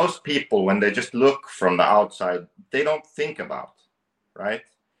most people, when they just look from the outside, they don't think about, right?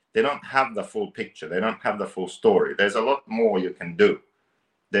 They don't have the full picture. They don't have the full story. There's a lot more you can do.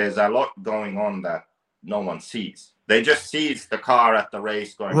 There's a lot going on that no one sees. They just see the car at the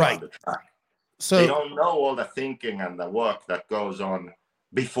race going down the track. So they don't know all the thinking and the work that goes on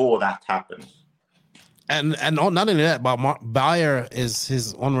before that happens. And not only that, but Bayer is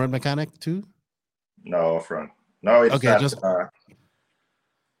his own road mechanic too? No, friend. No, it's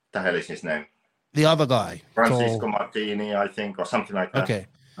the hell is his name? The other guy. Francisco Martini, I think, or something like that. Okay.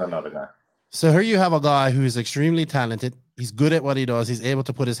 Another guy. So here you have a guy who is extremely talented. He's good at what he does. He's able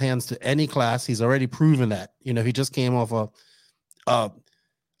to put his hands to any class. He's already proven that. He just came off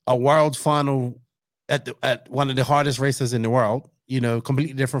a world final at one of the hardest races in the world.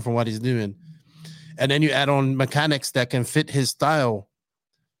 Completely different from what he's doing. and then you add on mechanics that can fit his style.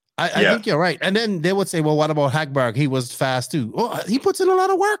 I think you're right. And then they would say, well, what about Hagberg? He was fast too. Oh, he puts in a lot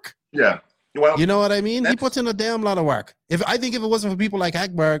of work. Yeah. Well, you know what I mean? He puts in a damn lot of work. If it wasn't for people like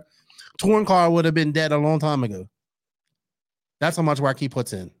Hagberg, Touring Car would have been dead a long time ago. That's how much work he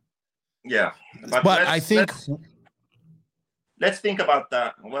puts in. Yeah. But I think let's think about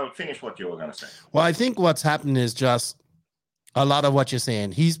that. Well, finish what you were going to say. Well, I think what's happened is just a lot of what you're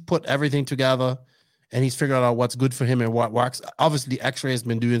saying. He's put everything together and he's figured out what's good for him and what works. Obviously, XRAY has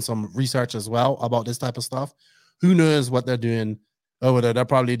been doing some research as well about this type of stuff. Who knows what they're doing over there? They're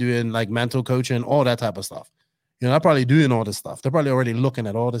probably doing like mental coaching, all that type of stuff. You know, they're probably doing all this stuff. They're probably already looking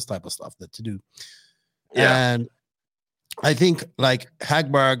at all this type of stuff to do. Yeah. And I think like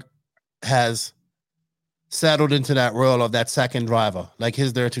Hagberg has settled into that role of that second driver. Like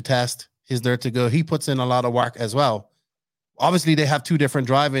he's there to test, he's there to go. He puts in a lot of work as well. Obviously, they have two different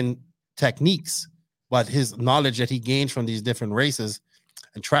driving techniques, but his knowledge that he gains from these different races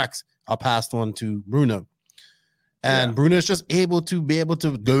and tracks are passed on to Bruno. And Bruno is just able to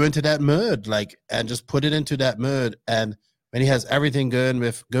go into that mode, like, and just put it into that mode. And when he has everything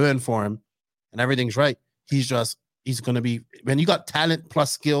going for him and everything's right, he's going to be, when you got talent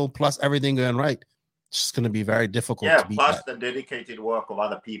plus skill plus everything going right, it's just going to be very difficult to beat plus that. The dedicated work of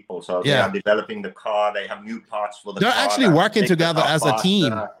other people. So they are developing the car. They have new parts for the car. They're actually working together as a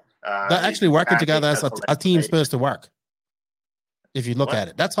team. They're actually working together as a team supposed to work. If you look at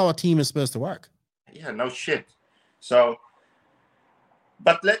it, that's how a team is supposed to work. Yeah, no shit. So,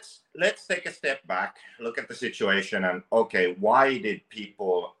 but let's take a step back, look at the situation, and okay, why did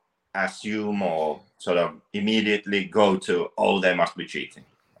people assume or sort of immediately go to, oh, they must be cheating?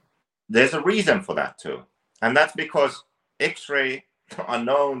 There's a reason for that too, and that's because XRAY are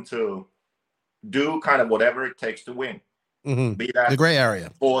known to do kind of whatever it takes to win. Mm-hmm. Be that the gray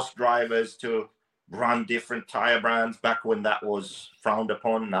area, force drivers to run different tire brands back when that was frowned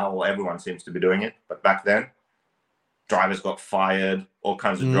upon. Now everyone seems to be doing it, but back then, drivers got fired, all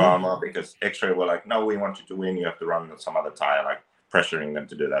kinds of drama because XRAY were like, no, we want you to win. You have to run some other tire, like pressuring them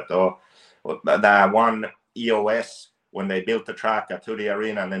to do that. Or that one EOS, when they built the track to the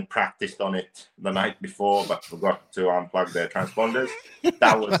arena and then practiced on it the night before, but forgot to unplug their transponders.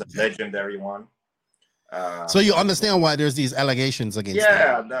 That was a legendary one. So you understand why there's these allegations against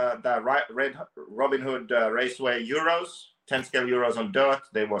them. The Red Robin Hood Raceway Euros, 10 scale Euros on dirt,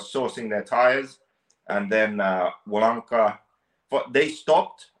 they were sourcing their tires. And then Wolanka, they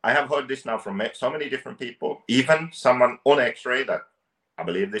stopped. I have heard this now from so many different people, even someone on XRAY that I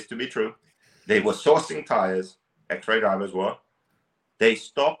believe this to be true. They were sourcing tires, XRAY drivers were. They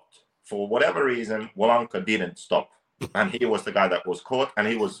stopped for whatever reason. Wolanka didn't stop. And he was the guy that was caught and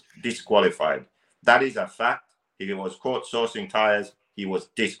he was disqualified. That is a fact. He was caught sourcing tires. He was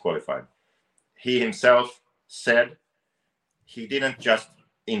disqualified. He himself said he didn't just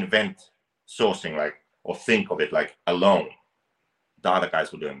invent sourcing or think of it like alone. The other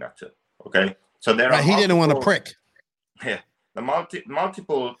guys were doing that too. Okay, so there are he didn't want to prick. Yeah, the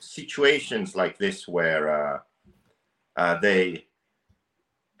multiple situations like this where they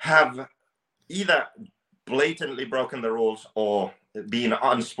have either blatantly broken the rules or being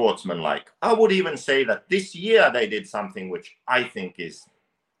unsportsmanlike. I would even say that this year they did something which I think is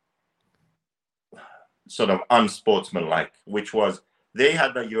sort of unsportsmanlike, which was they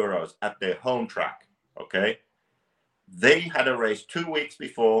had the Euros at their home track, okay? They had a race 2 weeks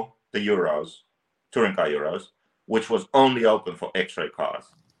before the Euros, Touring Car Euros, which was only open for XRAY cars.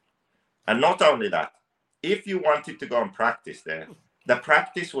 And not only that, if you wanted to go and practice there, the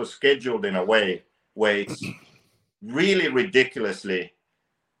practice was scheduled in a way where it's really ridiculously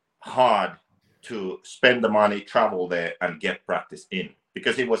hard to spend the money, travel there, and get practice in.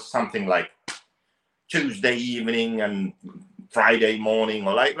 Because it was something like Tuesday evening and Friday morning,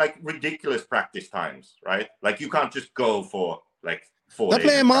 or like ridiculous practice times, right? Like you can't just go for like 4 days. They're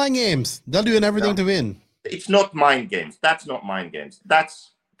playing mind games. They're doing everything to win. It's not mind games. That's not mind games.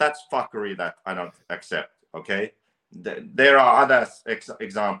 That's fuckery that I don't accept. Okay, there are other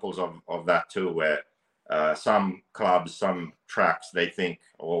examples of that too, where some clubs, some tracks, they think,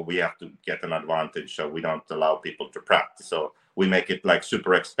 oh, we have to get an advantage, so we don't allow people to practice. So we make it like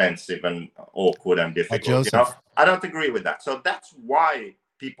super expensive and awkward and difficult. You know? I don't agree with that. So that's why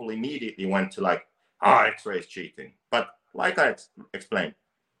people immediately went to like, XRAY is cheating. But like I explained,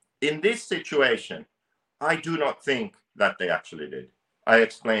 in this situation, I do not think that they actually did. I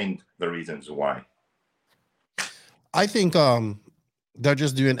explained the reasons why. I think they're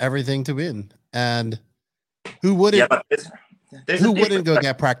just doing everything to win. And who wouldn't? Yeah, but who wouldn't go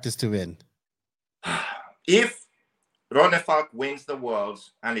get practice to win? If Ronefalk wins the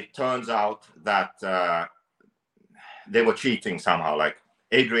Worlds, and it turns out that they were cheating somehow. Like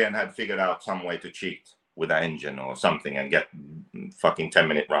Adrian had figured out some way to cheat with the engine or something and get fucking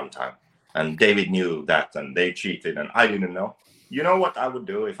 10-minute runtime. And David knew that, and they cheated, and I didn't know. You know what I would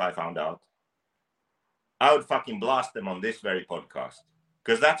do if I found out? I would fucking blast them on this very podcast,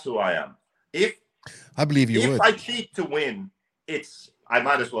 because that's who I am. If I believe you would. If I cheat to win, I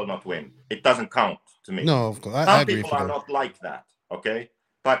might as well not win. It doesn't count to me. No, of course. I Some agree people with are you. not like that, okay?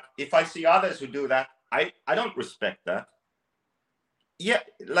 But if I see others who do that, I don't respect that. Yeah,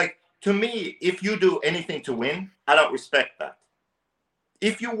 like, to me, if you do anything to win, I don't respect that.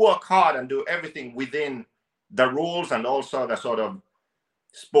 If you work hard and do everything within the rules and also the sort of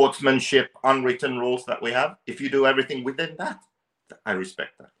sportsmanship, unwritten rules that we have, if you do everything within that, I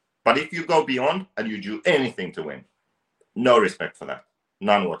respect that. But if you go beyond and you do anything to win, no respect for that.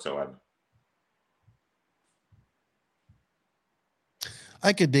 None whatsoever.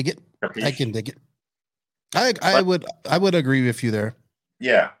 I could dig it. Capiche? I can dig it. I would agree with you there.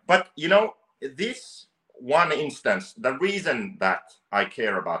 Yeah, but you know, this one instance, the reason that I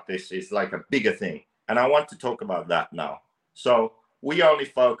care about this is like a bigger thing, and I want to talk about that now. So we only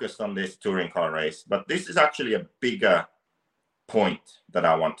focused on this touring car race, but this is actually a bigger point that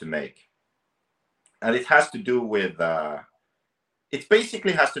I want to make, and it has to do with it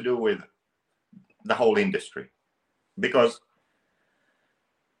basically has to do with the whole industry, because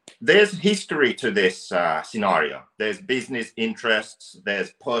there's history to this scenario. There's business interests,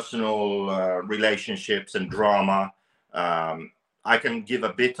 there's personal relationships and drama. I can give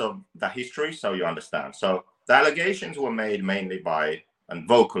a bit of the history so you understand. So the allegations were made mainly by and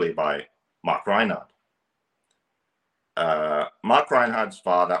vocally by Mark Reinhardt. Mark Reinhardt's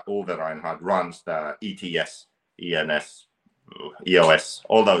father, Ove Reinhardt, runs the ETS, ENS, EOS,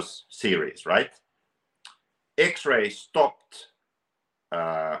 all those series, right? X-Ray stopped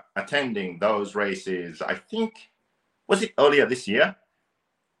attending those races. I think, was it earlier this year?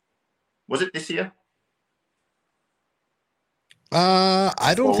 Was it this year?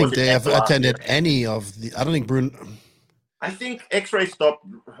 I don't think they have attended any of the. I don't think Bruno. I think X-Ray stopped.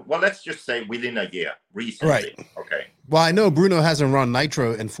 Well, let's just say within a year, recently. Right. Okay. Well, I know Bruno hasn't run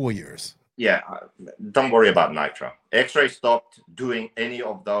Nitro in 4 years. Yeah, don't worry about Nitro. X-Ray stopped doing any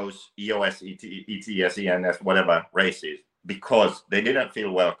of those EOS, ETS, ENS, whatever races because they didn't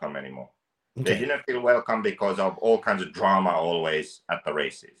feel welcome anymore. Okay. They didn't feel welcome because of all kinds of drama always at the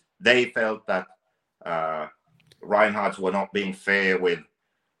races. They felt that Reinhardts were not being fair with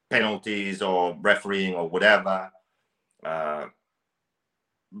penalties or refereeing or whatever.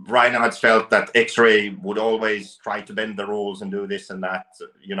 Reinhardts felt that X-Ray would always try to bend the rules and do this and that,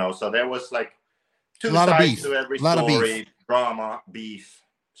 you know. So there was like two sides to every story, drama, beef.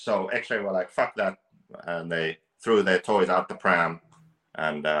 So X-Ray were like, fuck that. And they threw their toys out the pram.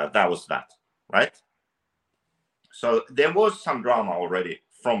 And that was that, right? So there was some drama already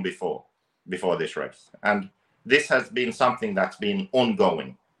from before this race. And this has been something that's been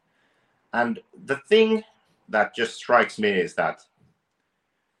ongoing. And the thing that just strikes me is that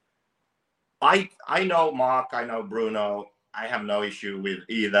I know Mark, I know Bruno. I have no issue with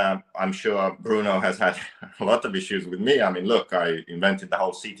either. I'm sure Bruno has had a lot of issues with me. I mean, look, I invented the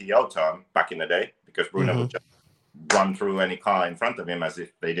whole CTO term back in the day because Bruno would just run through any car in front of him as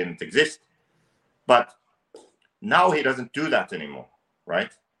if they didn't exist. But now he doesn't do that anymore,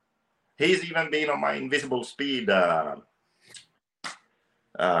 right? He's even been on my Invisible Speed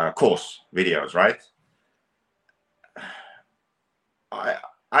course videos, right?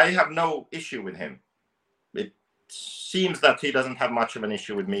 I have no issue with him. It seems that he doesn't have much of an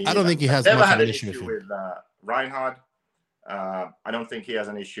issue with me. I don't think he has much of an issue with Reinhardt. I don't think he has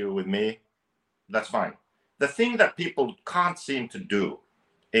an issue with me. That's fine. The thing that people can't seem to do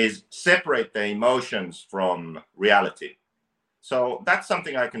is separate their emotions from reality. So that's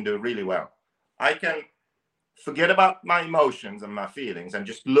something I can do really well. I can forget about my emotions and my feelings and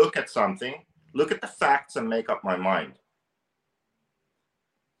just look at something, look at the facts and make up my mind.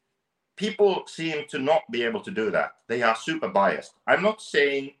 People seem to not be able to do that. They are super biased. I'm not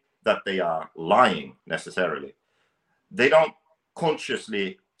saying that they are lying necessarily. They don't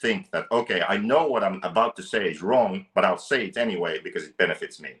consciously think that, okay, I know what I'm about to say is wrong, but I'll say it anyway because it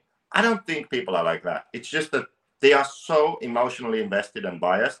benefits me. I don't think people are like that. It's just that they are so emotionally invested and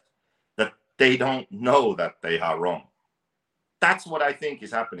biased that they don't know that they are wrong. That's what I think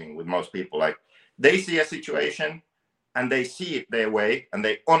is happening with most people. Like, they see a situation and they see it their way, and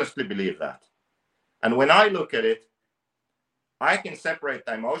they honestly believe that. And when I look at it, I can separate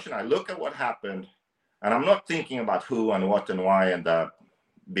the emotion. I look at what happened, and I'm not thinking about who and what and why and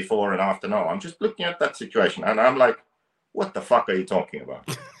before and after. No, I'm just looking at that situation, and I'm like, what the fuck are you talking about?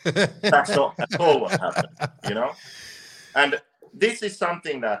 That's not at all what happened, you know? And this is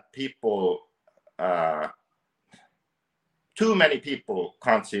something that people, too many people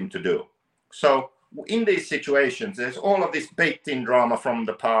can't seem to do. So in these situations, there's all of this baked-in drama from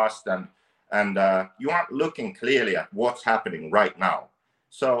the past, and you aren't looking clearly at what's happening right now.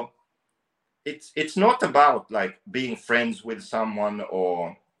 So it's not about like being friends with someone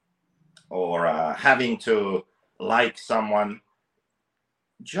or having to like someone.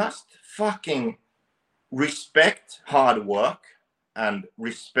 Just fucking respect hard work and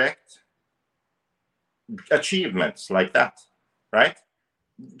respect achievements like that, right?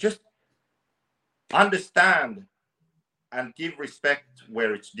 Just understand and give respect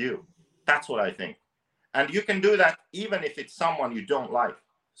where it's due. That's what I think. And you can do that even if it's someone you don't like.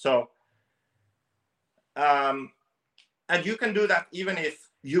 So, and you can do that even if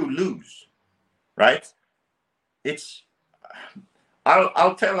you lose, right?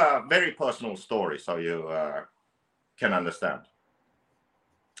 I'll tell a very personal story so you can understand.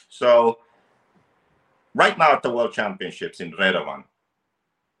 So, right now at the World Championships in Redovan,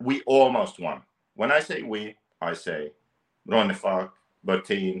 we almost won. When I say we, I say Ronnefalk,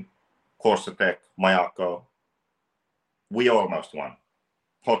 Bertin, Korsatek, Mayako. We almost won.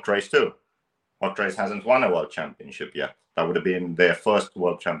 Hot Race too. Hot Race hasn't won a World Championship yet. That would have been their first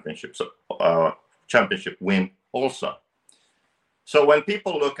World Championship win also. So when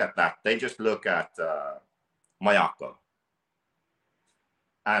people look at that, they just look at Mayako.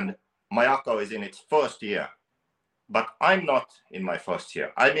 And Mayako is in its first year. But I'm not in my first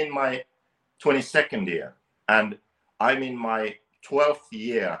year. I'm in my 22nd year. And I'm in my 12th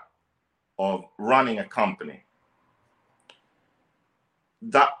year of running a company.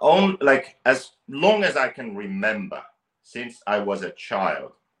 As long as I can remember, since I was a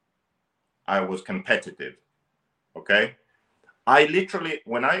child, I was competitive. Okay? I literally,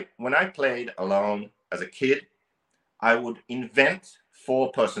 when I played alone as a kid, I would invent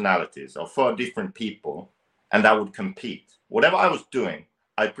 4 personalities or 4 different people, and I would compete. Whatever I was doing,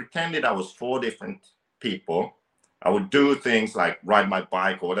 I pretended I was 4 different people. I would do things like ride my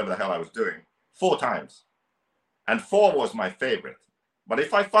bike or whatever the hell I was doing 4 times. And 4 was my favorite. But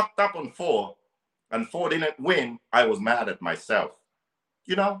if I fucked up on 4 and 4 didn't win, I was mad at myself.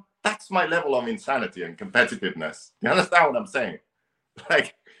 You know, that's my level of insanity and competitiveness. You understand what I'm saying?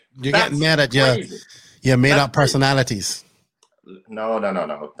 Like, you're getting mad at your made up personalities.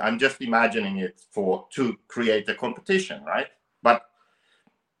 No. I'm just imagining it to create a competition, right? But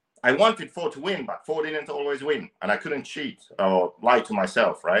I wanted 4 to win, but 4 didn't always win, and I couldn't cheat or lie to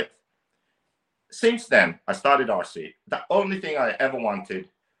myself, right? Since then, I started RC. The only thing I ever wanted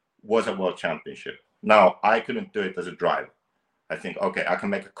was a World Championship. Now, I couldn't do it as a driver. I think, okay, I can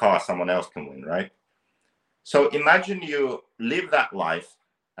make a car, someone else can win, right? So imagine you live that life,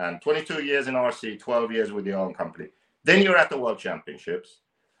 and 22 years in RC, 12 years with your own company. Then you're at the World Championships,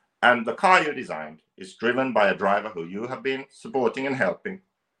 and the car you designed is driven by a driver who you have been supporting and helping.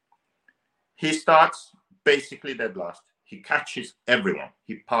 He starts basically dead last. He catches everyone.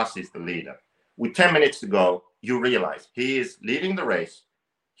 He passes the leader. With 10 minutes to go, you realize he is leading the race.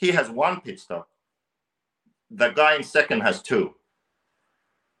 He has 1 pit stop. The guy in second has 2.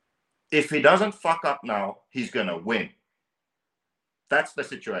 If he doesn't fuck up now, he's going to win. That's the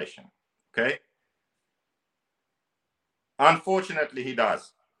situation, okay? Unfortunately, he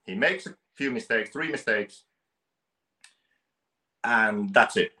does. He makes a few mistakes, 3 mistakes, and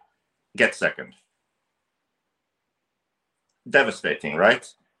that's it. Get second. Devastating, right?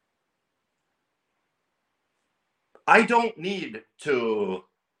 I don't need to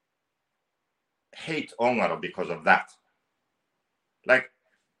hate Ongaro because of that. Like,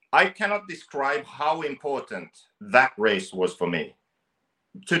 I cannot describe how important that race was for me.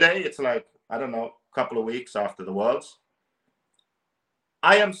 Today, it's like, I don't know, a couple of weeks after the Worlds.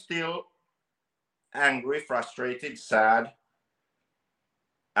 I am still angry, frustrated, sad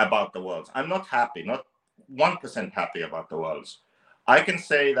about the Worlds. I'm not happy, not 1% happy about the Worlds. I can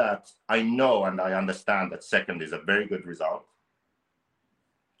say that I know and I understand that second is a very good result.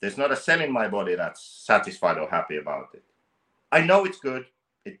 There's not a cell in my body that's satisfied or happy about it. I know it's good.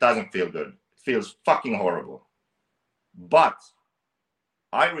 It doesn't feel good. It feels fucking horrible. But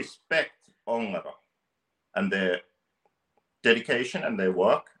I respect Ongaro and their dedication and their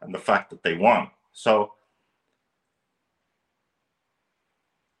work and the fact that they won. So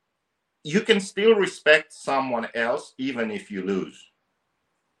you can still respect someone else even if you lose.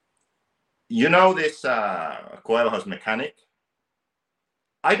 You know this Coelho's mechanic?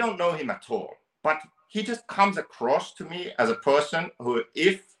 I don't know him at all, but he just comes across to me as a person who,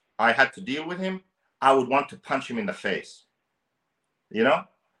 if I had to deal with him, I would want to punch him in the face, you know?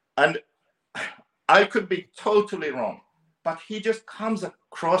 And I could be totally wrong, but he just comes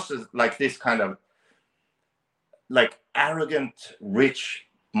across as like this kind of like arrogant, rich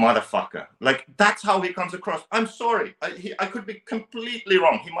motherfucker. Like that's how he comes across. I'm sorry. I could be completely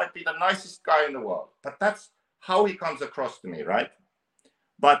wrong. He might be the nicest guy in the world, but that's how he comes across to me, right?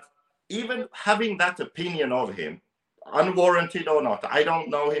 But even having that opinion of him, unwarranted or not, I don't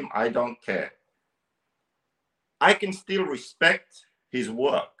know him, I don't care. I can still respect his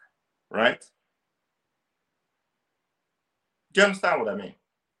work, right? Do you understand what I mean?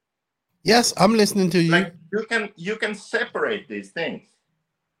 Yes, I'm listening to you. Like you can separate these things.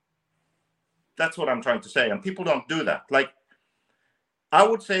 That's what I'm trying to say, and people don't do that. Like I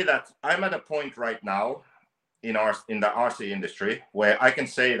would say that I'm at a point right now in the RC industry where I can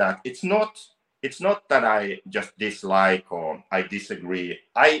say that it's not that I just dislike or I disagree.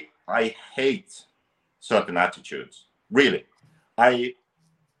 I hate certain attitudes. Really, I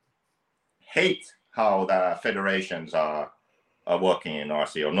hate how the federations are working in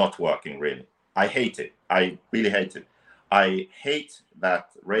RC or not working. Really, I hate it. I really hate it. I hate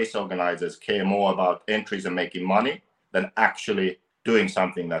that race organizers care more about entries and making money than actually doing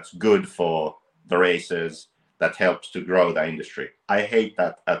something that's good for the racers, that helps to grow the industry. I hate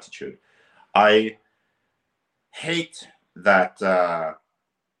that attitude. I hate that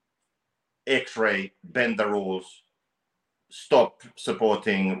XRAY bend the rules, stop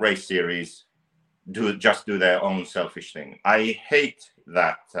supporting race series, do their own selfish thing. I hate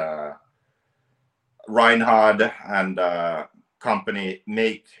that Reinhard and company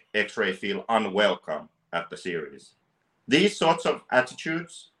make XRAY feel unwelcome at the series. These sorts of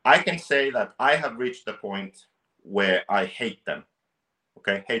attitudes, I can say that I have reached the point where I hate them.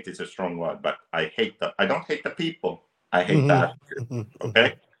 Okay, hate is a strong word, but I hate them. I don't hate the people. I hate that.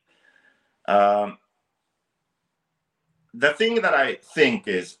 Okay. The thing that I think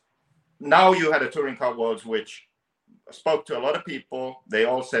is, now you had a Touring Car Worlds, which spoke to a lot of people. They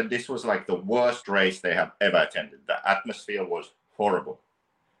all said this was like the worst race they have ever attended. The atmosphere was horrible.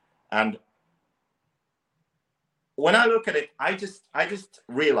 And when I look at it, I just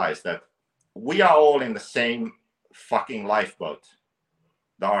realized that we are all in the same fucking lifeboat,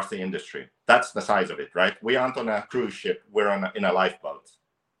 the RC industry. That's the size of it, right? We aren't on a cruise ship. We're in a lifeboat.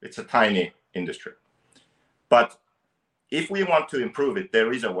 It's a tiny industry. But if we want to improve it,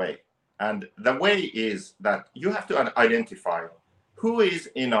 there is a way. And the way is that you have to identify who is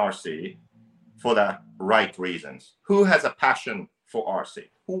in RC for the right reasons, who has a passion for RC,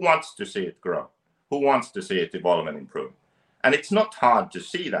 who wants to see it grow, who wants to see it evolve and improve. And it's not hard to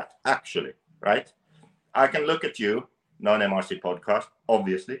see that, actually, right? I can look at you, Non-MRC podcast,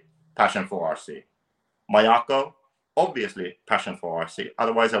 obviously, passion for RC. Mayako, obviously, passion for RC.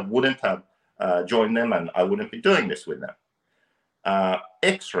 Otherwise, I wouldn't have joined them and I wouldn't be doing this with them.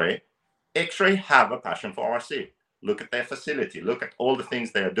 XRAY have a passion for RC. Look at their facility. Look at all the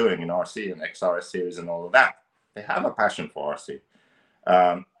things they are doing in RC and XRS series and all of that. They have a passion for RC.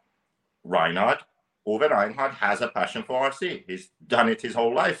 Ove Reinhard has a passion for RC. He's done it his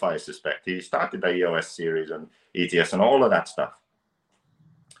whole life, I suspect. He started the EOS series and ETS and all of that stuff.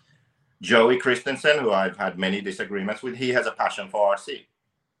 Joey Christensen, who I've had many disagreements with, he has a passion for RC,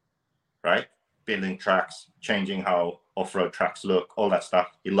 right? Building tracks, changing how off-road tracks look, all that stuff.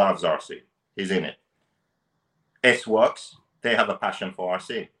 He loves RC. He's in it. S-Works, they have a passion for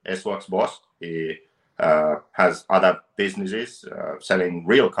RC. S-Works boss, he has other businesses selling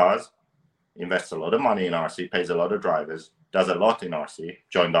real cars, invests a lot of money in RC, pays a lot of drivers, does a lot in RC,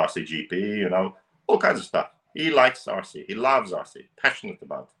 joined RCGP, you know, all kinds of stuff. He likes RC. He loves RC, passionate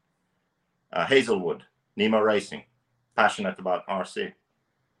about it. Hazelwood, Nemo Racing, passionate about RC.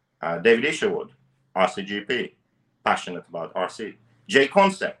 David Isherwood, RCGP, passionate about RC. J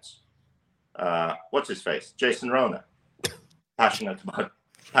Concepts, what's his face? Jason Rona, passionate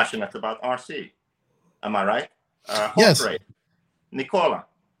about RC. Am I right? Hot Race, Nicola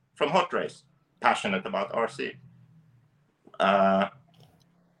from Hot Race, passionate about RC.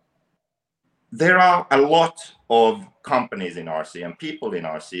 There are a lot of companies in RC and people in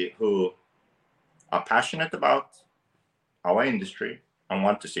RC who are passionate about our industry and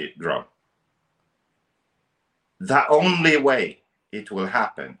want to see it grow. The only way it will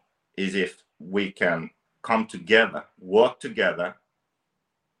happen is if we can come together, work together,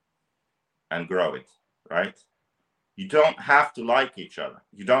 and grow it, right? You don't have to like each other.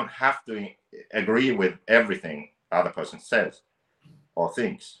 You don't have to agree with everything the other person says or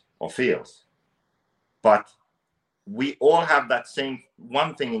thinks or feels. But we all have that same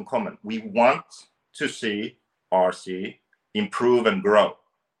one thing in common. We want to see RC improve and grow.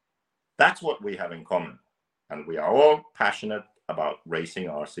 That's what we have in common. And we are all passionate about racing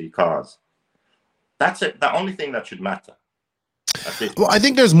RC cars. That's it. The only thing that should matter. Well, I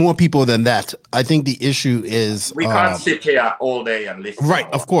think there's more people than that. I think the issue is we can't sit here all day and listen. Right,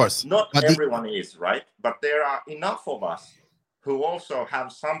 of course. Not everyone is, right? But there are enough of us who also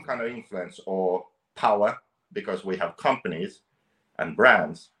have some kind of influence or power, because we have companies and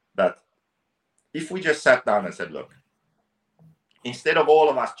brands, that if we just sat down and said, look, instead of all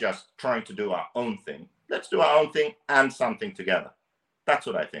of us just trying to do our own thing, let's do our own thing and something together. That's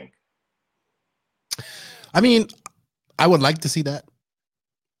what I think. I mean, I would like to see that.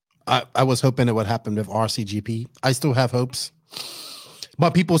 I was hoping it would happen with RCGP. I still have hopes.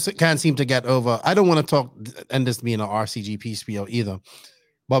 But people can't seem to get over. I don't want to talk, and this being an RCGP spiel either.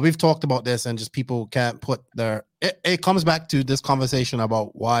 But we've talked about this, and just people can't put their... It comes back to this conversation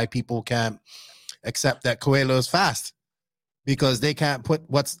about why people can't accept that Coelho is fast. Because they can't put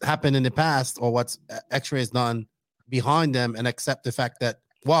what's happened in the past or what's X-Ray has done behind them and accept the fact that,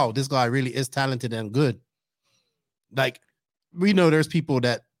 wow, this guy really is talented and good. Like, we know there's people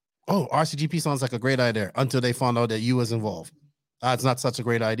that, oh, RCGP sounds like a great idea, until they found out that you was involved. It's not such a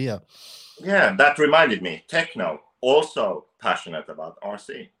great idea. Yeah, that reminded me. Techno, also passionate about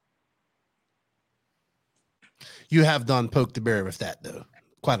RC. You have done poke the bear with that, though.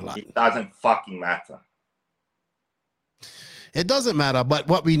 Quite a lot. It doesn't fucking matter. It doesn't matter, but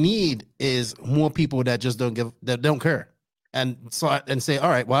what we need is more people that just don't care. And say, all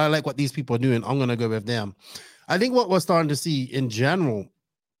right, well, I like what these people are doing. I'm going to go with them. I think what we're starting to see in general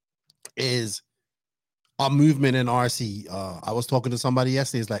is a movement in RC. I was talking to somebody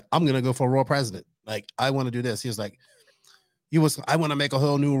yesterday. He's like, I'm going to go for Raw president. Like, I want to do this. He was like, I want to make a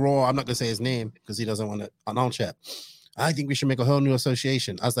whole new Raw. I'm not going to say his name because he doesn't want to announce it. I think we should make a whole new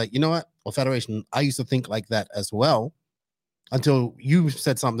association. I was like, you know what? Or federation. I used to think like that as well, until you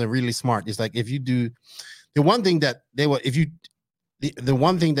said something really smart. It's like, if you do the one thing that they would, the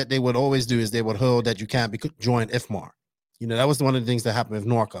one thing that they would always do is they would hold that you can't join IFMAR. You know, that was one of the things that happened with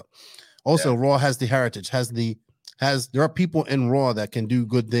Norca. Also, Raw has the heritage, there are people in Raw that can do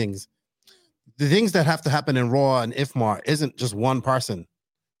good things. The things that have to happen in Raw and IFMAR isn't just one person.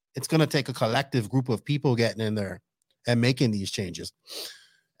 It's going to take a collective group of people getting in there and making these changes.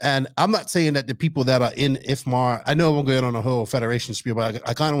 And I'm not saying that the people that are in IFMAR, I know we're going on a whole federation spiel, but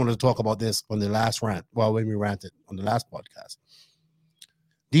I kind of wanted to talk about this on the last rant, when we ranted on the last podcast.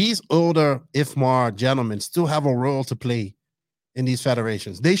 These older IFMAR gentlemen still have a role to play in these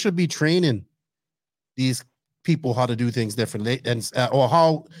federations. They should be training these people how to do things differently, or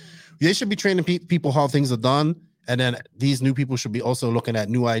how they should be training people how things are done. And then these new people should be also looking at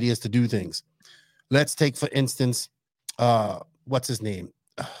new ideas to do things. Let's take, for instance, what's his name?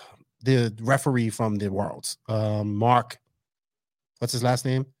 The referee from the Worlds, Mark. What's his last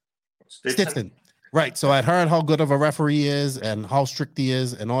name? Stinson. Right. So I'd heard how good of a referee he is and how strict he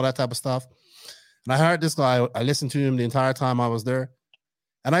is and all that type of stuff. And I heard this guy, I listened to him the entire time I was there.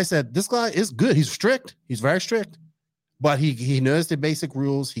 And I said, this guy is good. He's strict. He's very strict. But he knows the basic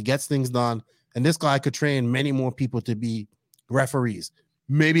rules. He gets things done. And this guy could train many more people to be referees.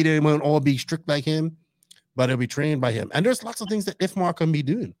 Maybe they won't all be strict like him, but they'll be trained by him. And there's lots of things that IFMAR can be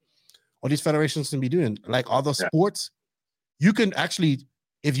doing, or these federations can be doing. Like other sports, you can actually,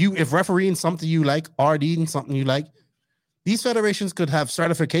 if refereeing something you like, RDing something you like, these federations could have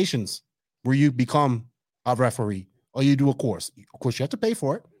certifications where you become a referee, or you do a course. Of course, you have to pay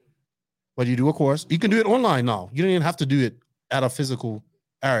for it, but you do a course. You can do it online now. You don't even have to do it at a physical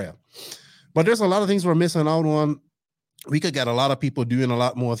area. But there's a lot of things we're missing out on. We could get a lot of people doing a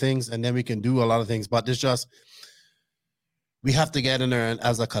lot more things, and then we can do a lot of things. But it's just, we have to get in there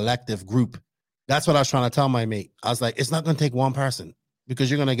as a collective group. That's what I was trying to tell my mate. I was like, it's not going to take one person,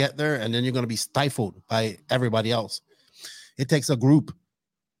 because you're going to get there and then you're going to be stifled by everybody else. It takes a group.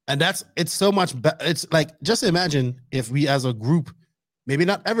 And it's so much it's like, just imagine if we as a group, maybe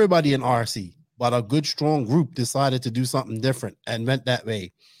not everybody in RC, but a good, strong group decided to do something different and went that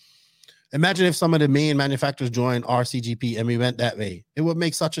way. Imagine if some of the main manufacturers joined RCGP and we went that way. It would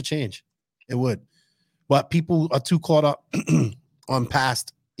make such a change. It would. But people are too caught up on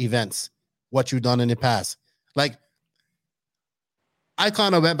past events, what you've done in the past. Like, I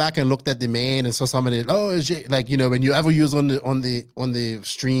kind of went back and looked at the main and saw somebody, like, you know, when you ever use on the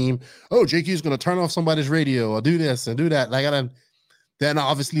stream, JQ's going to turn off somebody's radio or do this and do that. Like, then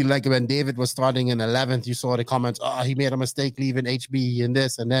obviously, like when David was starting in 11th, you saw the comments, he made a mistake leaving HB and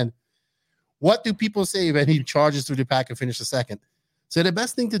this. And then what do people say when he charges through the pack and finishes second? So the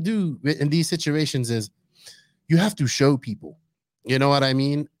best thing to do in these situations is you have to show people, you know what I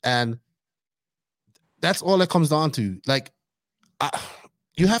mean? And that's all it comes down to. Like,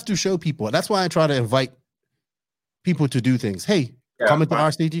 You have to show people. That's why I try to invite people to do things. Hey, come into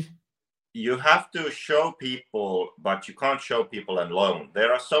RCG. You have to show people, but you can't show people alone.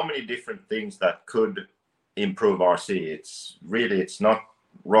 There are so many different things that could improve RC. It's not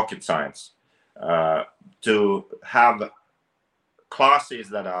rocket science. To have classes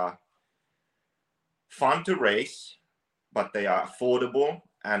that are fun to race, but they are affordable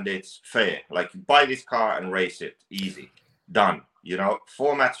and it's fair. Like, you buy this car and race it, easy, done. You know,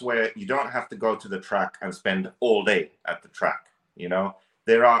 formats where you don't have to go to the track and spend all day at the track. You know,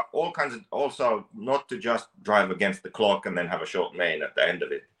 there are all kinds of, also not to just drive against the clock and then have a short main at the end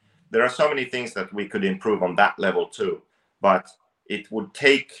of it. There are so many things that we could improve on that level too, but it would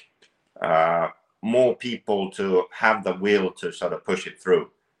take more people to have the will to sort of push it through.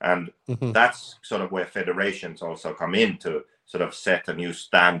 And that's sort of where federations also come in to sort of set a new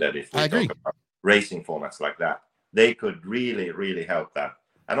standard. If we talk about racing formats like that, they could really, really help that.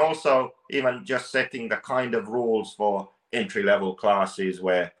 And also even just setting the kind of rules for entry-level classes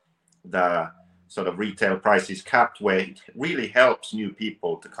where the sort of retail price is capped, where it really helps new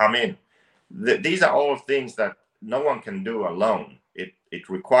people to come in. These are all things that no one can do alone. It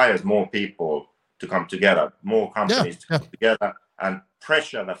requires more people to come together, more companies to come together and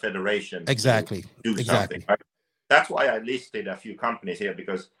pressure the federation to do something. Right? That's why I listed a few companies here,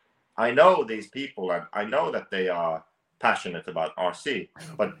 because I know these people and I know that they are passionate about RC,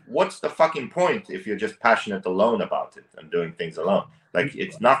 but what's the fucking point if you're just passionate alone about it and doing things alone? Like,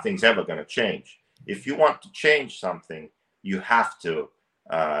 nothing's ever going to change. If you want to change something, you have to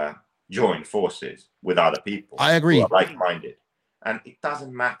join forces with other people. I agree. Who are like-minded, and it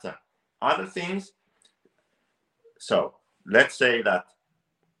doesn't matter other things. So let's say that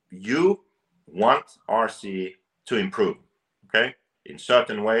you want RC to improve, okay, in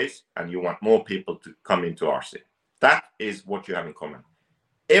certain ways, and you want more people to come into RC. That is what you have in common.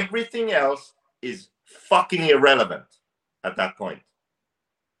 Everything else is fucking irrelevant at that point,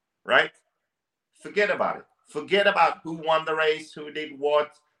 right? Forget about it. Forget about who won the race, who did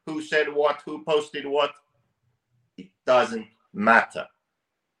what, who said what, who posted what. It doesn't matter,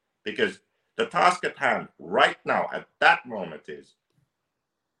 because the task at hand right now at that moment is,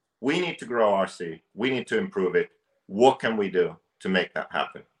 we need to grow RC. We need to improve it. What can we do to make that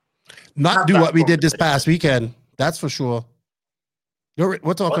happen? Not do what we did this past weekend. That's for sure.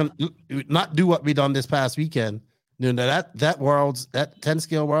 We're talking not do what we done this past weekend. You know, that worlds, that 10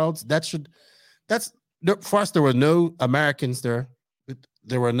 scale worlds, for us, there were no Americans there.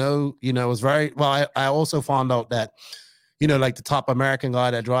 There were no, you know, it was very, well, I also found out that, you know, like the top American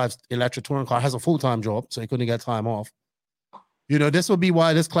guy that drives electric touring car has a full-time job, so he couldn't get time off. You know, this would be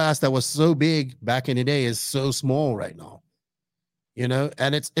why this class that was so big back in the day is so small right now. You know,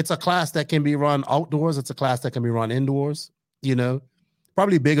 and it's a class that can be run outdoors. It's a class that can be run indoors, you know,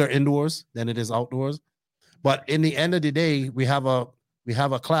 probably bigger indoors than it is outdoors. But in the end of the day, we have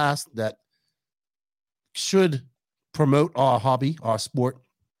a class that should promote our hobby, our sport,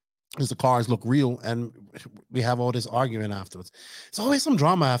 because the cars look real, and we have all this argument afterwards. It's always some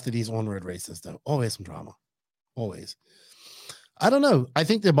drama after these on-road races, though. Always some drama. Always. I don't know. I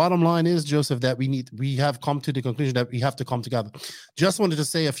think the bottom line is, Joseph, that we have come to the conclusion that we have to come together. Just wanted to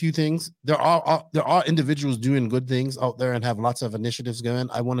say a few things. There are individuals doing good things out there and have lots of initiatives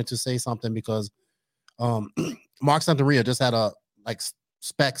going. I wanted to say something because Mark Santamaria just had a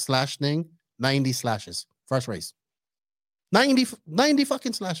spec slash thing, 90 slashes, first race. 90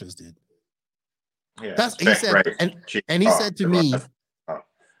 fucking slashes, dude. Yeah, that's he said, and he said to me,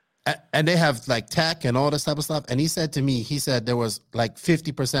 and they have like tech and all this type of stuff. And he said to me, there was like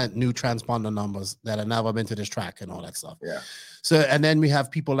 50% new transponder numbers that have never been to this track and all that stuff. Yeah. So, and then we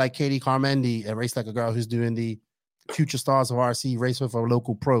have people like Katie Carmendi, a Race Like a Girl, who's doing the Future Stars of RC, race with a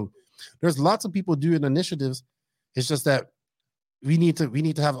local pro. There's lots of people doing initiatives. It's just that we need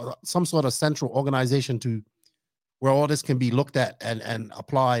to have some sort of central organization to where all this can be looked at and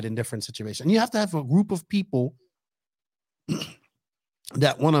applied in different situations. And you have to have a group of people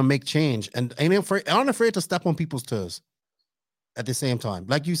that want to make change and aren't afraid to step on people's toes at the same time.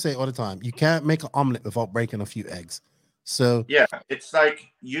 Like you say all the time, you can't make an omelet without breaking a few eggs. So yeah, it's like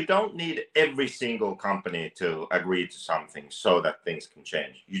you don't need every single company to agree to something so that things can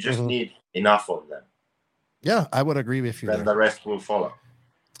change. You just need enough of them. Yeah, I would agree with you. Then the rest will follow.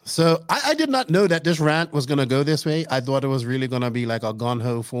 So I did not know that this rant was going to go this way. I thought it was really going to be like a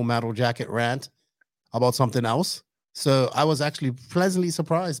gun-ho Full Metal Jacket rant about something else. So I was actually pleasantly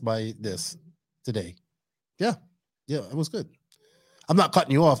surprised by this today. Yeah, it was good. I'm not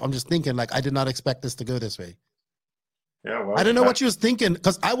cutting you off. I'm just thinking, like, I did not expect this to go this way. Yeah, well, I don't know what you was thinking,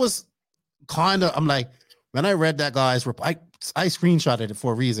 because I was I'm like, when I read that guy's reply, I screenshotted it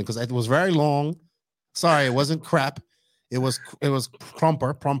for a reason because it was very long. Sorry, it wasn't crap. It was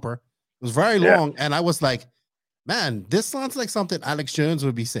prumper. It was very long, and I was like, man, this sounds like something Alex Jones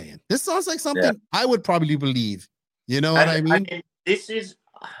would be saying. This sounds like something I would probably believe. You know what I mean? This is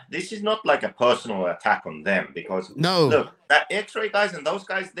not like a personal attack on them, because no, look, that X-Ray guys and those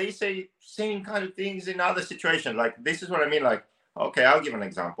guys, they say same kind of things in other situations. Like, this is what I mean. Like, okay, I'll give an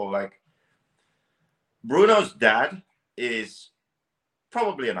example. Like, Bruno's dad is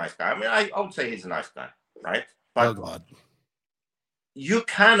probably a nice guy. I mean, I would say he's a nice guy, right? But oh God, you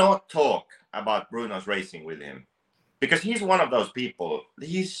cannot talk about Bruno's racing with him, because he's one of those people.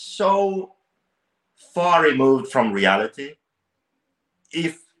 He's so far removed from reality.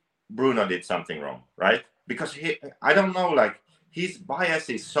 If Bruno did something wrong, right? Because I don't know, like, his bias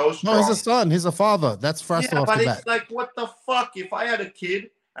is so strong. No, he's a son. He's a father. That's first off the bat. But it's like, what the fuck? If I had a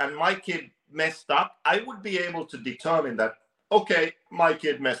kid and my kid messed up, I would be able to determine that, okay, my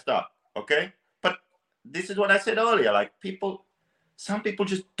kid messed up, okay? But this is what I said earlier. Like, some people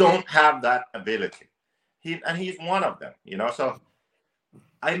just don't have that ability. He's one of them, you know? So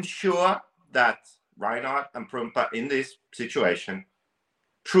I'm sure that Reinhardt and Prumpa in this situation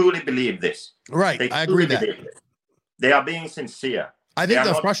truly believe this. Right, I agree that. They are being sincere. I think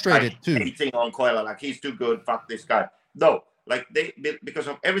they're frustrated too. Hating on Coyle, like, he's too good, fuck this guy. No, like, they because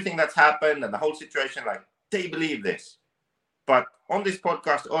of everything that's happened and the whole situation, like, they believe this. But on this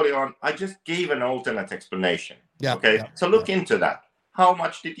podcast early on, I just gave an alternate explanation. Yeah. Okay. Yeah, so look into that. How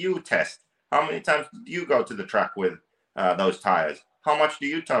much did you test? How many times did you go to the track with those tires? How much do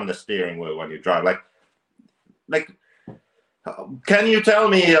you turn the steering wheel when you drive? Like, can you tell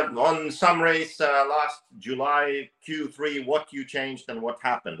me on some race last July Q3 what you changed and what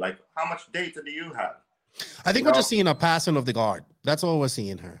happened? Like, how much data do you have? I think we're just seeing a passing of the guard. That's all we're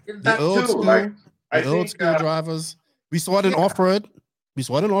seeing here. The old school, like, old school drivers. We saw it in off-road. We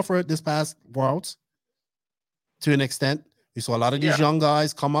saw it in off-road this past Worlds to an extent. We saw a lot of these young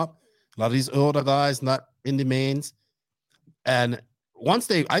guys come up, a lot of these older guys not in the mains. And once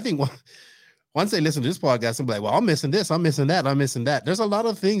they listen to this podcast and be like, well, I'm missing this, I'm missing that, I'm missing that. There's a lot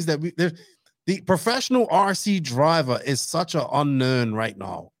of things that the professional RC driver is such an unknown right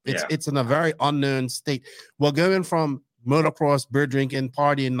now. It's in a very unknown state. We're going from motocross, beer drinking,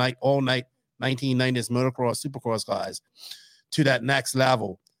 partying night, all night, 1990s motocross, supercross guys, to that next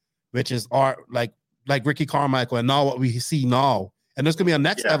level, which is like Ricky Carmichael, and now what we see now. And there's gonna be a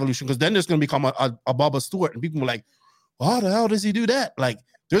next evolution, because then there's gonna become a Bubba Stewart, and people are like, how the hell does he do that? Like,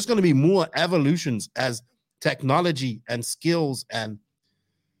 there's going to be more evolutions as technology and skills and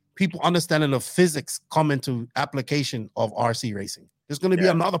people understanding of physics come into application of RC racing. There's going to be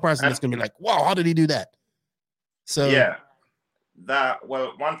another person that's going to be like, wow, how did he do that? So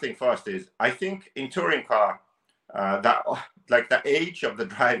one thing first is, I think in touring car, the age of the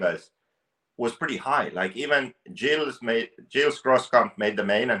drivers was pretty high. Like, even Gilles Groskamp made the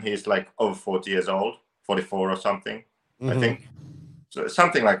main, and he's like over 40 years old, 44 or something, I think. So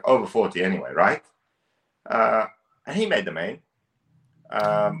something like over 40 anyway, right? And he made the main.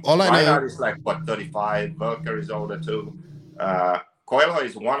 All I know is like, what, 35? Volker is older too. Coelho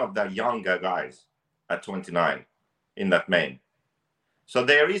is one of the younger guys at 29 in that main. So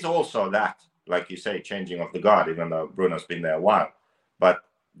there is also that, like you say, changing of the guard, even though Bruno's been there a while. But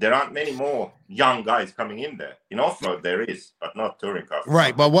there aren't many more young guys coming in there. In off-road there is, but not touring cars.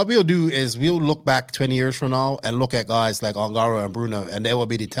 Right, but what we'll do is we'll look back 20 years from now and look at guys like Ongaro and Bruno, and they will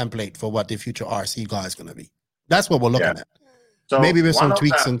be the template for what the future RC guy is going to be. That's what we're looking at. So maybe with some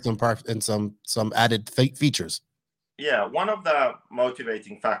tweaks and some added features. Yeah, one of the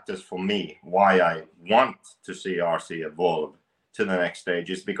motivating factors for me why I want to see RC evolve to the next stage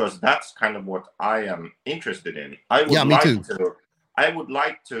is because that's kind of what I am interested in. I would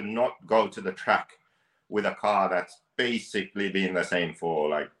like to not go to the track with a car that's basically been the same for,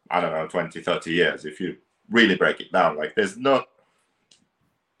 like, I don't know, 20, 30 years. If you really break it down, like, there's not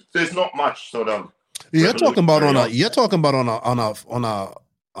much sort of. You're talking about on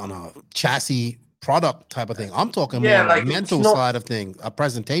a chassis product type of thing. I'm talking more on the mental side of things, a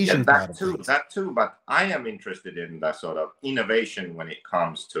presentation. That too. But I am interested in that sort of innovation when it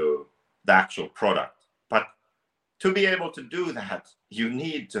comes to the actual product. But to be able to do that, you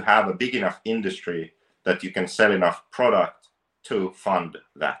need to have a big enough industry that you can sell enough product to fund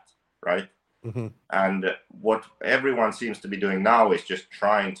that, right? Mm-hmm. And what everyone seems to be doing now is just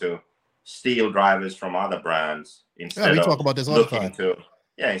trying to steal drivers from other brands instead of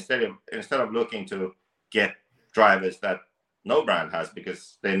looking to get drivers that no brand has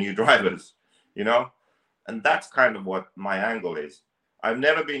because they're new drivers, you know? And that's kind of what my angle is. I've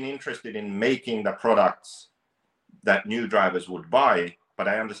never been interested in making the products that new drivers would buy, but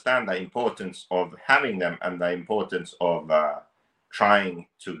I understand the importance of having them and the importance of trying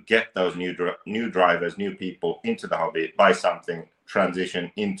to get those new drivers, new people into the hobby, buy something,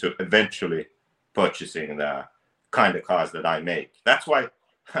 transition into eventually purchasing the kind of cars that I make. That's why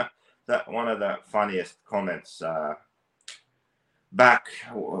that one of the funniest comments back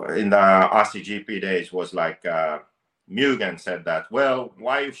in the RCGP days was like Mugen said that, well,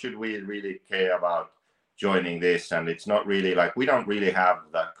 why should we really care about joining this? And it's not really like, we don't really have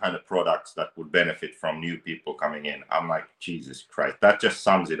that kind of products that would benefit from new people coming in. I'm like, Jesus Christ, that just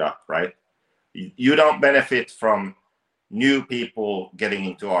sums it up, right? You don't benefit from new people getting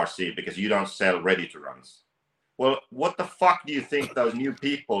into RC because you don't sell ready to runs. Well, what the fuck do you think those new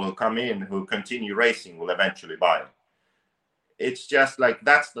people who come in, who continue racing, will eventually buy? It's just like,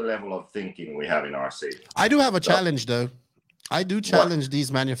 that's the level of thinking we have in RC. I do have a challenge, though. I do challenge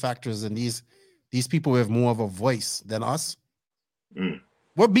these manufacturers and these people who have more of a voice than us.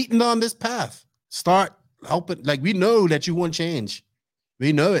 We're beating down this path. Start helping. Like, we know that you want change.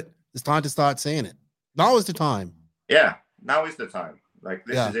 We know it. It's time to start saying it. Now is the time. Yeah, now is the time. Like,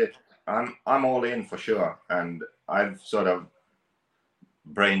 this is it. I'm all in for sure. And I've sort of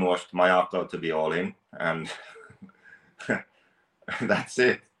brainwashed my auto to be all in. And that's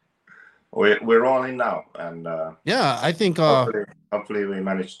it. We're all in now. And yeah, I think hopefully we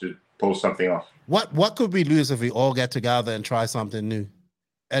manage to pull something off. What could we lose if we all get together and try something new?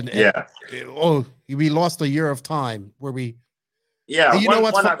 And we lost a year of time where we. Yeah, you know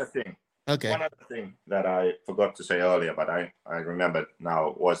what's one other thing. Okay. One other thing that I forgot to say earlier, but I remembered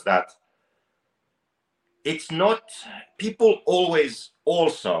now, was that it's not, people always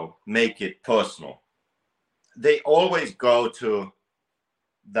also make it personal. They always go to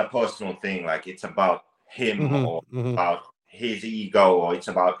the personal thing, like it's about him or about his ego, or it's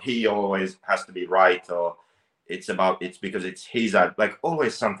about he always has to be right, or it's because it's his, like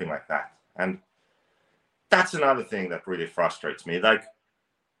always something like that. And that's another thing that really frustrates me. Like,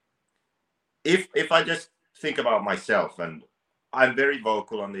 if I just think about myself, and I'm very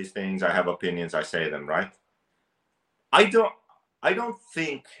vocal on these things, I have opinions, I say them, right? I don't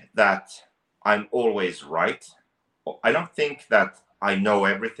think that I'm always right. I don't think that I know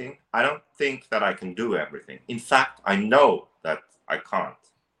everything. I don't think that I can do everything. In fact, I know that I can't.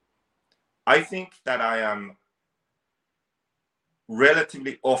 I think that I am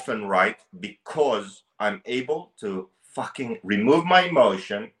relatively often right because I'm able to fucking remove my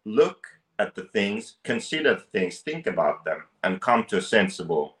emotion, look at the things, consider the things, think about them, and come to a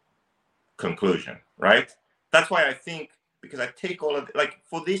sensible conclusion, right? That's why I think, because I take all of it, like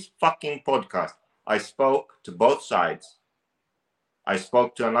for this fucking podcast, I spoke to both sides. I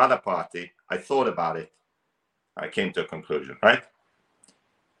spoke to another party. I thought about it. I came to a conclusion, right?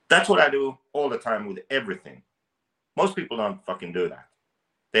 That's what I do all the time with everything. Most people don't fucking do that.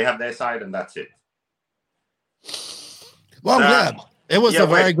 They have their side and that's it. Well, yeah, it was a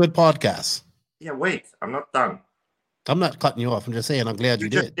very good podcast. Yeah, wait, I'm not done. I'm not cutting you off. I'm just saying I'm glad you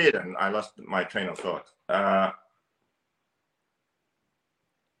did. Just did, and I lost my train of thought.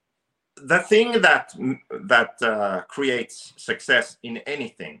 The thing that creates success in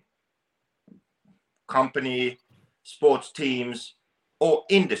anything, company, sports teams, or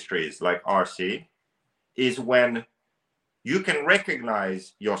industries like RC, is when you can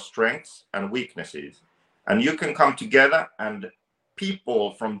recognize your strengths and weaknesses, and you can come together, and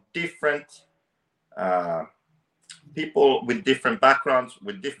people from different people with different backgrounds,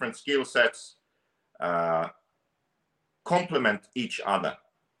 with different skill sets, complement each other,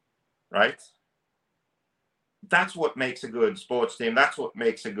 right? That's what makes a good sports team. That's what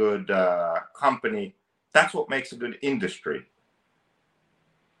makes a good company. That's what makes a good industry.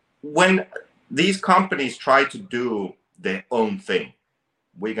 When these companies try to do their own thing,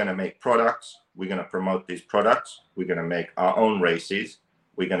 we're going to make products, we're going to promote these products, we're going to make our own races,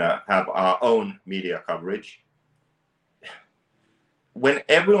 we're going to have our own media coverage. When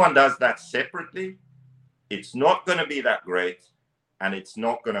everyone does that separately, it's not going to be that great, and it's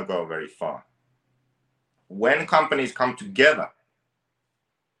not going to go very far. When companies come together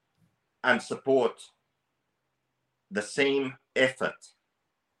and support the same effort,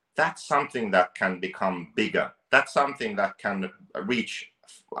 that's something that can become bigger. That's something that can reach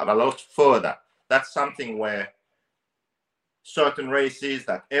a lot further. That's something where certain races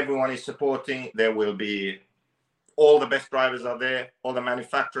that everyone is supporting, there will be all the best drivers are there, all the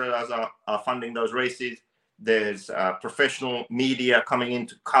manufacturers are funding those races. There's professional media coming in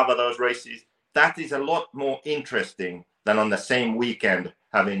to cover those races. That is a lot more interesting than on the same weekend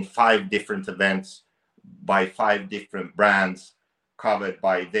having 5 different events by 5 different brands covered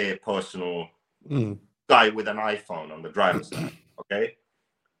by their personal guy with an iPhone on the driver's side. Okay,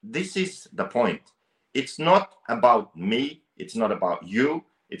 this is the point. It's not about me. It's not about you.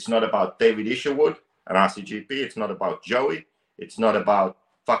 It's not about David Isherwood and RCGP. It's not about Joey. It's not about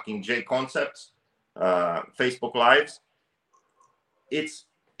fucking J Concepts, Facebook Lives. It's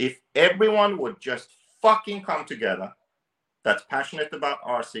if everyone would just fucking come together that's passionate about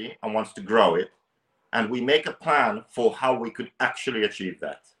RC and wants to grow it, and we make a plan for how we could actually achieve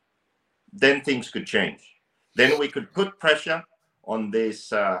that, then things could change. Then we could put pressure on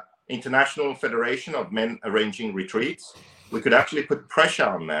this International Federation of Men Arranging Retreats. We could actually put pressure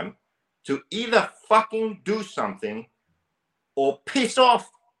on them to either fucking do something or piss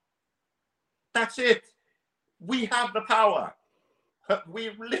off. That's it. We have the power.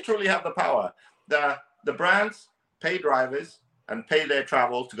 We literally have the power. The brands pay drivers and pay their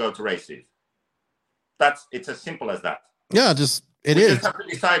travel to go to races. It's as simple as that. Yeah, we just have to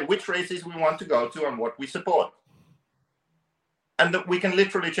decide which races we want to go to and what we support. And we can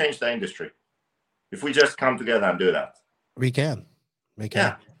literally change the industry if we just come together and do that. We can.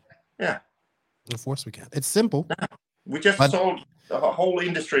 Yeah. Of course we can. It's simple. Yeah. We just solved the whole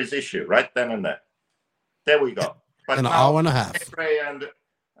industry's issue right then and there. There we go. But an hour and a half. XRAY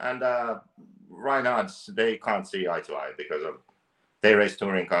and Reinhardt's, they can't see eye to eye because of they race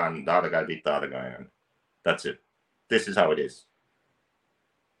touring car and the other guy beat the other guy, and that's it. This is how it is.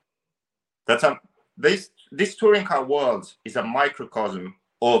 This touring car world is a microcosm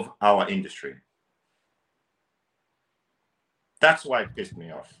of our industry. That's why it pissed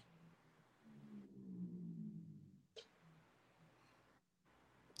me off.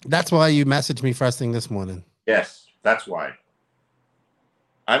 That's why you messaged me first thing this morning. Yes, that's why.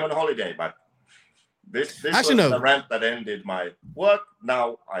 I'm on holiday, but this actually, was no. the rant that ended my work.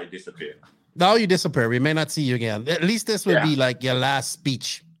 Now I disappear. Now you disappear. We may not see you again. At least this would be like your last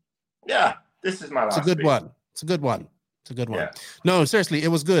speech. Yeah, this is my last. It's a good speech. one. It's a good one. It's a good one. Yeah. No, seriously, it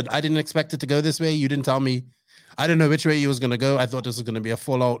was good. I didn't expect it to go this way. You didn't tell me. I didn't know which way you was going to go. I thought this was going to be a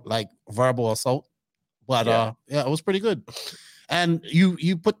full out like verbal assault. But it was pretty good. And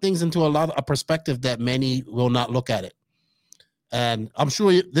you put things into a perspective that many will not look at it. And I'm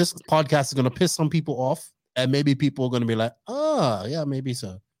sure this podcast is going to piss some people off, and maybe people are going to be like, oh, yeah, maybe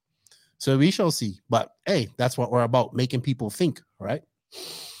so. So we shall see. But hey, that's what we're about, making people think, right?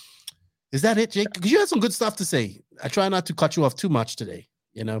 Is that it, Jake? Because you had some good stuff to say. I try not to cut you off too much today,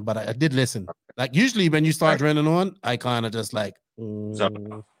 but I did listen. Like usually when you start running on, I kind of just like,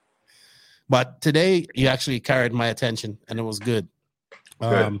 But today you actually carried my attention, and it was good.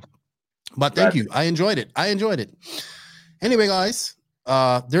 But thank you. I enjoyed it. Anyway, guys,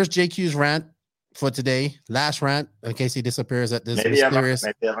 there's JQ's rant for today. Last rant, in case he disappears at this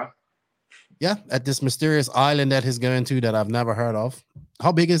at this mysterious island that he's going to that I've never heard of.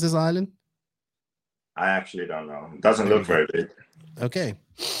 How big is this island? I actually don't know. It doesn't look very big. Okay.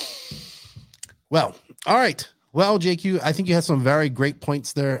 Well, all right. Well, JQ, I think you had some very great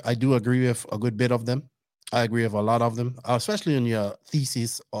points there. I do agree with a good bit of them. I agree with a lot of them, especially in your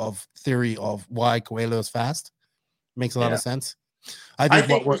theory of why Coelho is fast. Makes a lot of sense. I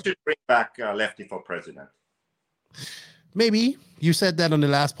think we should bring back Lefty for president. Maybe. You said that on the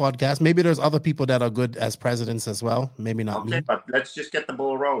last podcast. Maybe there's other people that are good as presidents as well. Maybe not me. But let's just get the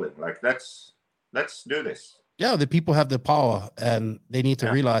ball rolling. Like, let's do this. Yeah, the people have the power, and they need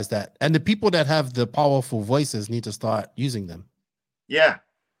to realize that. And the people that have the powerful voices need to start using them. Yeah.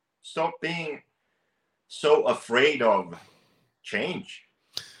 Stop being so afraid of change.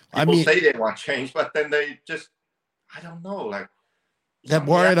 People say they want change, but then they just, I don't know, like. They're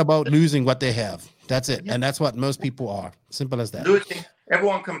worried about losing what they have. That's it. Yeah. And that's what most people are. Simple as that. Losing.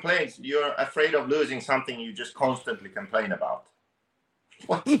 Everyone complains. You're afraid of losing something you just constantly complain about.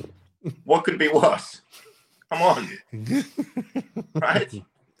 What? What could be worse? Come on. Right?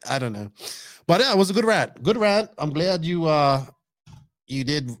 I don't know. But yeah, it was a good rant. Good rant. I'm glad you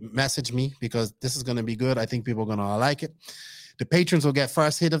did message me, because this is going to be good. I think people are going to like it. The patrons will get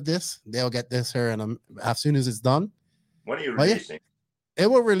first hit of this. They'll get this here and as soon as it's done. When are you releasing? It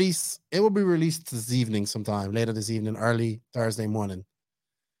will be released this evening sometime, later this evening, early Thursday morning.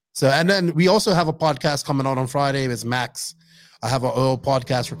 So, and then we also have a podcast coming out on Friday with Max. I have an old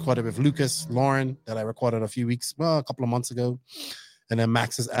podcast recorded with Lucas Lauren that I recorded a couple of months ago. And then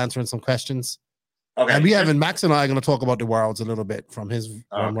Max is answering some questions. Okay. And Max and I are going to talk about the Worlds a little bit from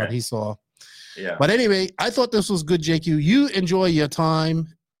what he saw. Yeah. But anyway, I thought this was good, JQ. You enjoy your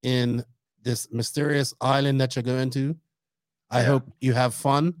time in this mysterious island that you're going to. I hope you have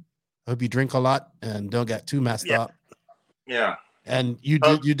fun. I hope you drink a lot and don't get too messed up. Yeah. And you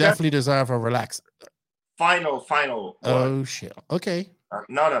definitely deserve a relax. final word. Oh, shit. Okay.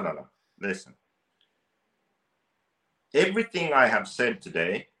 No. Listen. Everything I have said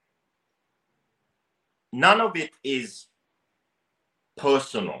today, none of it is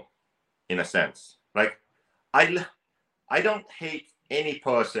personal in a sense. Like, I don't hate any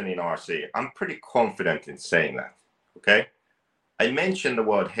person in RC. I'm pretty confident in saying that. Okay. I mentioned the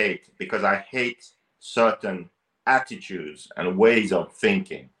word hate because I hate certain attitudes and ways of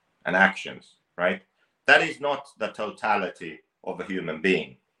thinking and actions, right? That is not the totality of a human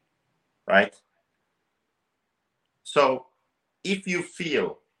being, right? So if you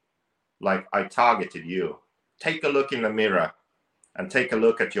feel like I targeted you, take a look in the mirror and take a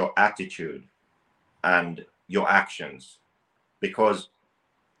look at your attitude and your actions, because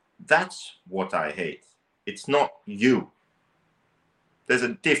that's what I hate. It's not you. There's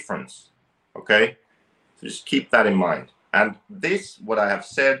a difference, okay? So just keep that in mind. And this, what I have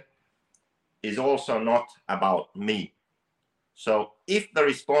said, is also not about me. So if the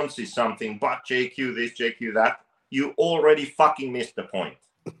response is something, but JQ this, JQ that, you already fucking missed the point.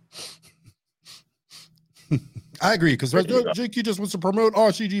 I agree, because JQ just wants to promote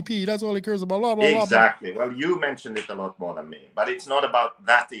RCGP. That's all he cares about. Blah, blah, exactly. Blah. Well, you mentioned it a lot more than me, but it's not about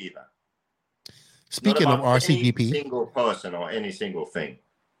that either. Speaking of RCGP, any single person or any single thing.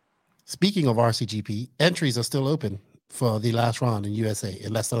 Speaking of RCGP, entries are still open for the last round in USA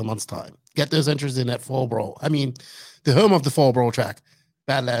in less than a month's time. Get those entries in at Fall Brawl. I mean, the home of the Fall Brawl track,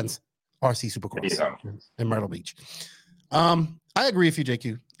 Badlands RC Supercross in Myrtle Beach. I agree with you,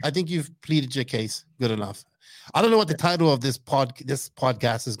 JQ. I think you've pleaded your case good enough. I don't know what the title of this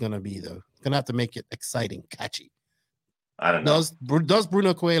podcast is going to be, though. Going to have to make it exciting, catchy. I don't know. Does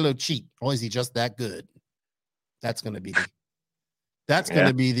Bruno Coelho cheat, or is he just that good? That's going to be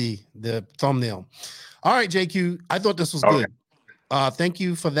the thumbnail. All right, JQ. I thought this was good. Thank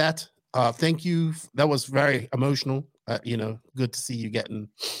you for that. Thank you. That was very emotional. Good to see you getting.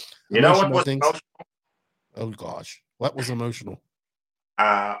 You know what was emotional? Oh gosh, what was emotional?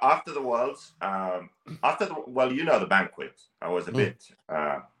 After the Worlds, the banquet, I was a bit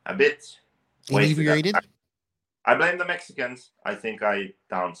inebriated. I blame the Mexicans. I think I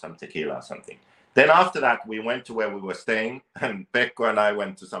downed some tequila or something. Then after that, we went to where we were staying, and Pekko and I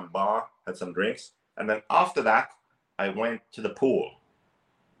went to some bar, had some drinks. And then after that, I went to the pool.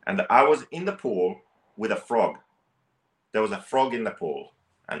 And I was in the pool with a frog. There was a frog in the pool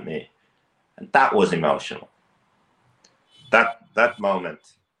and me. And that was emotional. That moment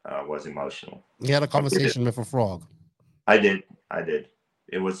was emotional. You had a conversation with a frog. I did.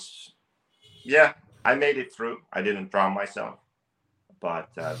 It was, I made it through. I didn't drown myself. But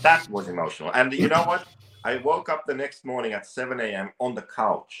that was emotional. And you know what? I woke up the next morning at 7 a.m. on the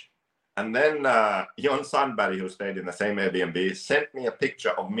couch. And then Jon Sandberg, who stayed in the same Airbnb, sent me a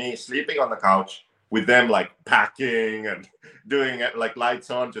picture of me sleeping on the couch with them like packing and doing it like lights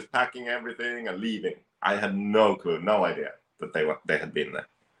on, just packing everything and leaving. I had no clue, no idea that they had been there.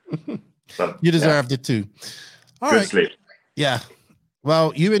 So, you deserved it too. All right. Sleep. Yeah.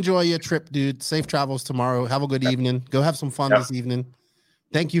 Well, you enjoy your trip, dude. Safe travels tomorrow. Have a good evening. Go have some fun this evening.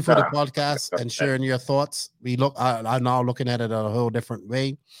 Thank you for the podcast and sharing your thoughts. I'm now looking at it a whole different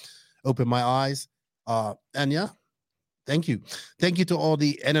way. Open my eyes. Thank you. Thank you to all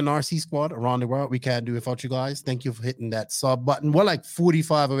the NNRC squad around the world. We can't do it without you guys. Thank you for hitting that sub button. We're like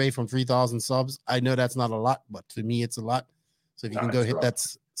 45 away from 3,000 subs. I know that's not a lot, but to me, it's a lot. So if you can go hit that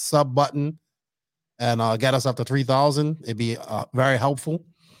sub button and get us up to 3,000, it'd be very helpful.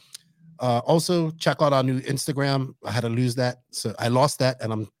 Also, check out our new Instagram. I had to lose that. So I lost that,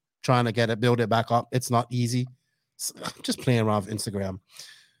 and I'm trying to build it back up. It's not easy. So I'm just playing around with Instagram.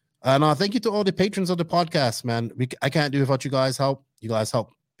 And thank you to all the patrons of the podcast, man. I can't do it without you guys' help. You guys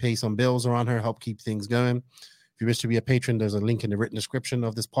help pay some bills around here, help keep things going. If you wish to be a patron, there's a link in the written description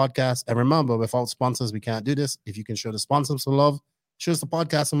of this podcast. And remember, without sponsors, we can't do this. If you can show the sponsors some love, show the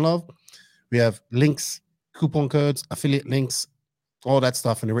podcast some love. We have links, coupon codes, affiliate links, all that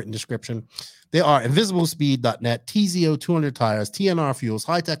stuff in the written description. They are invisiblespeed.net, TZO 200 Tires, TNR Fuels,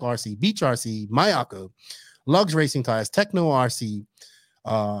 High Tech RC, Beach RC, Mayako, Lugs Racing Tires, Techno RC,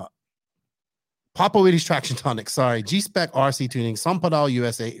 Papa Willie's Traction Tonic, G-Spec RC Tuning, Sampadal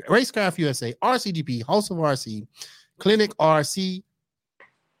USA, Racecraft USA, RCGP, House of RC, Clinic RC,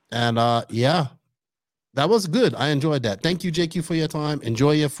 and that was good. I enjoyed that. Thank you, JQ, for your time.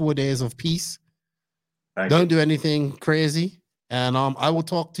 Enjoy your 4 days of peace. Don't do anything crazy, and I will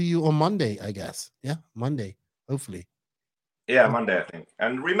talk to you on Monday, I guess. Yeah, Monday, hopefully. Yeah, Monday, I think.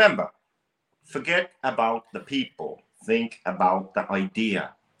 And remember, forget about the people. Think about the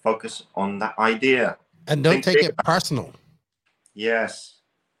idea. Focus on the idea. And don't take it personal. Yes.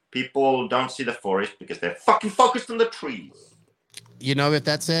 People don't see the forest because they're fucking focused on the trees. You know, if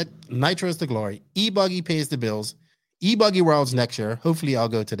that's it, Nitro is the glory. E-Buggy pays the bills. E-Buggy Worlds next year. Hopefully, I'll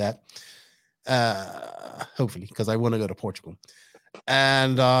go to that. Hopefully, because I want to go to Portugal.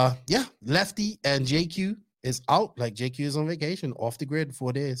 And yeah, Lefty and JQ is out. Like JQ is on vacation, off the grid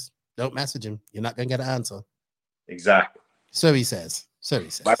 4 days. Don't message him. You're not gonna get an answer. Exactly. So he says.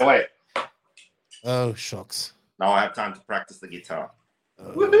 By the way. Oh shucks. Now I have time to practice the guitar.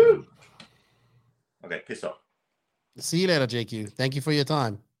 Woohoo! Okay, piss off. See you later, JQ. Thank you for your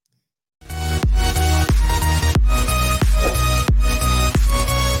time.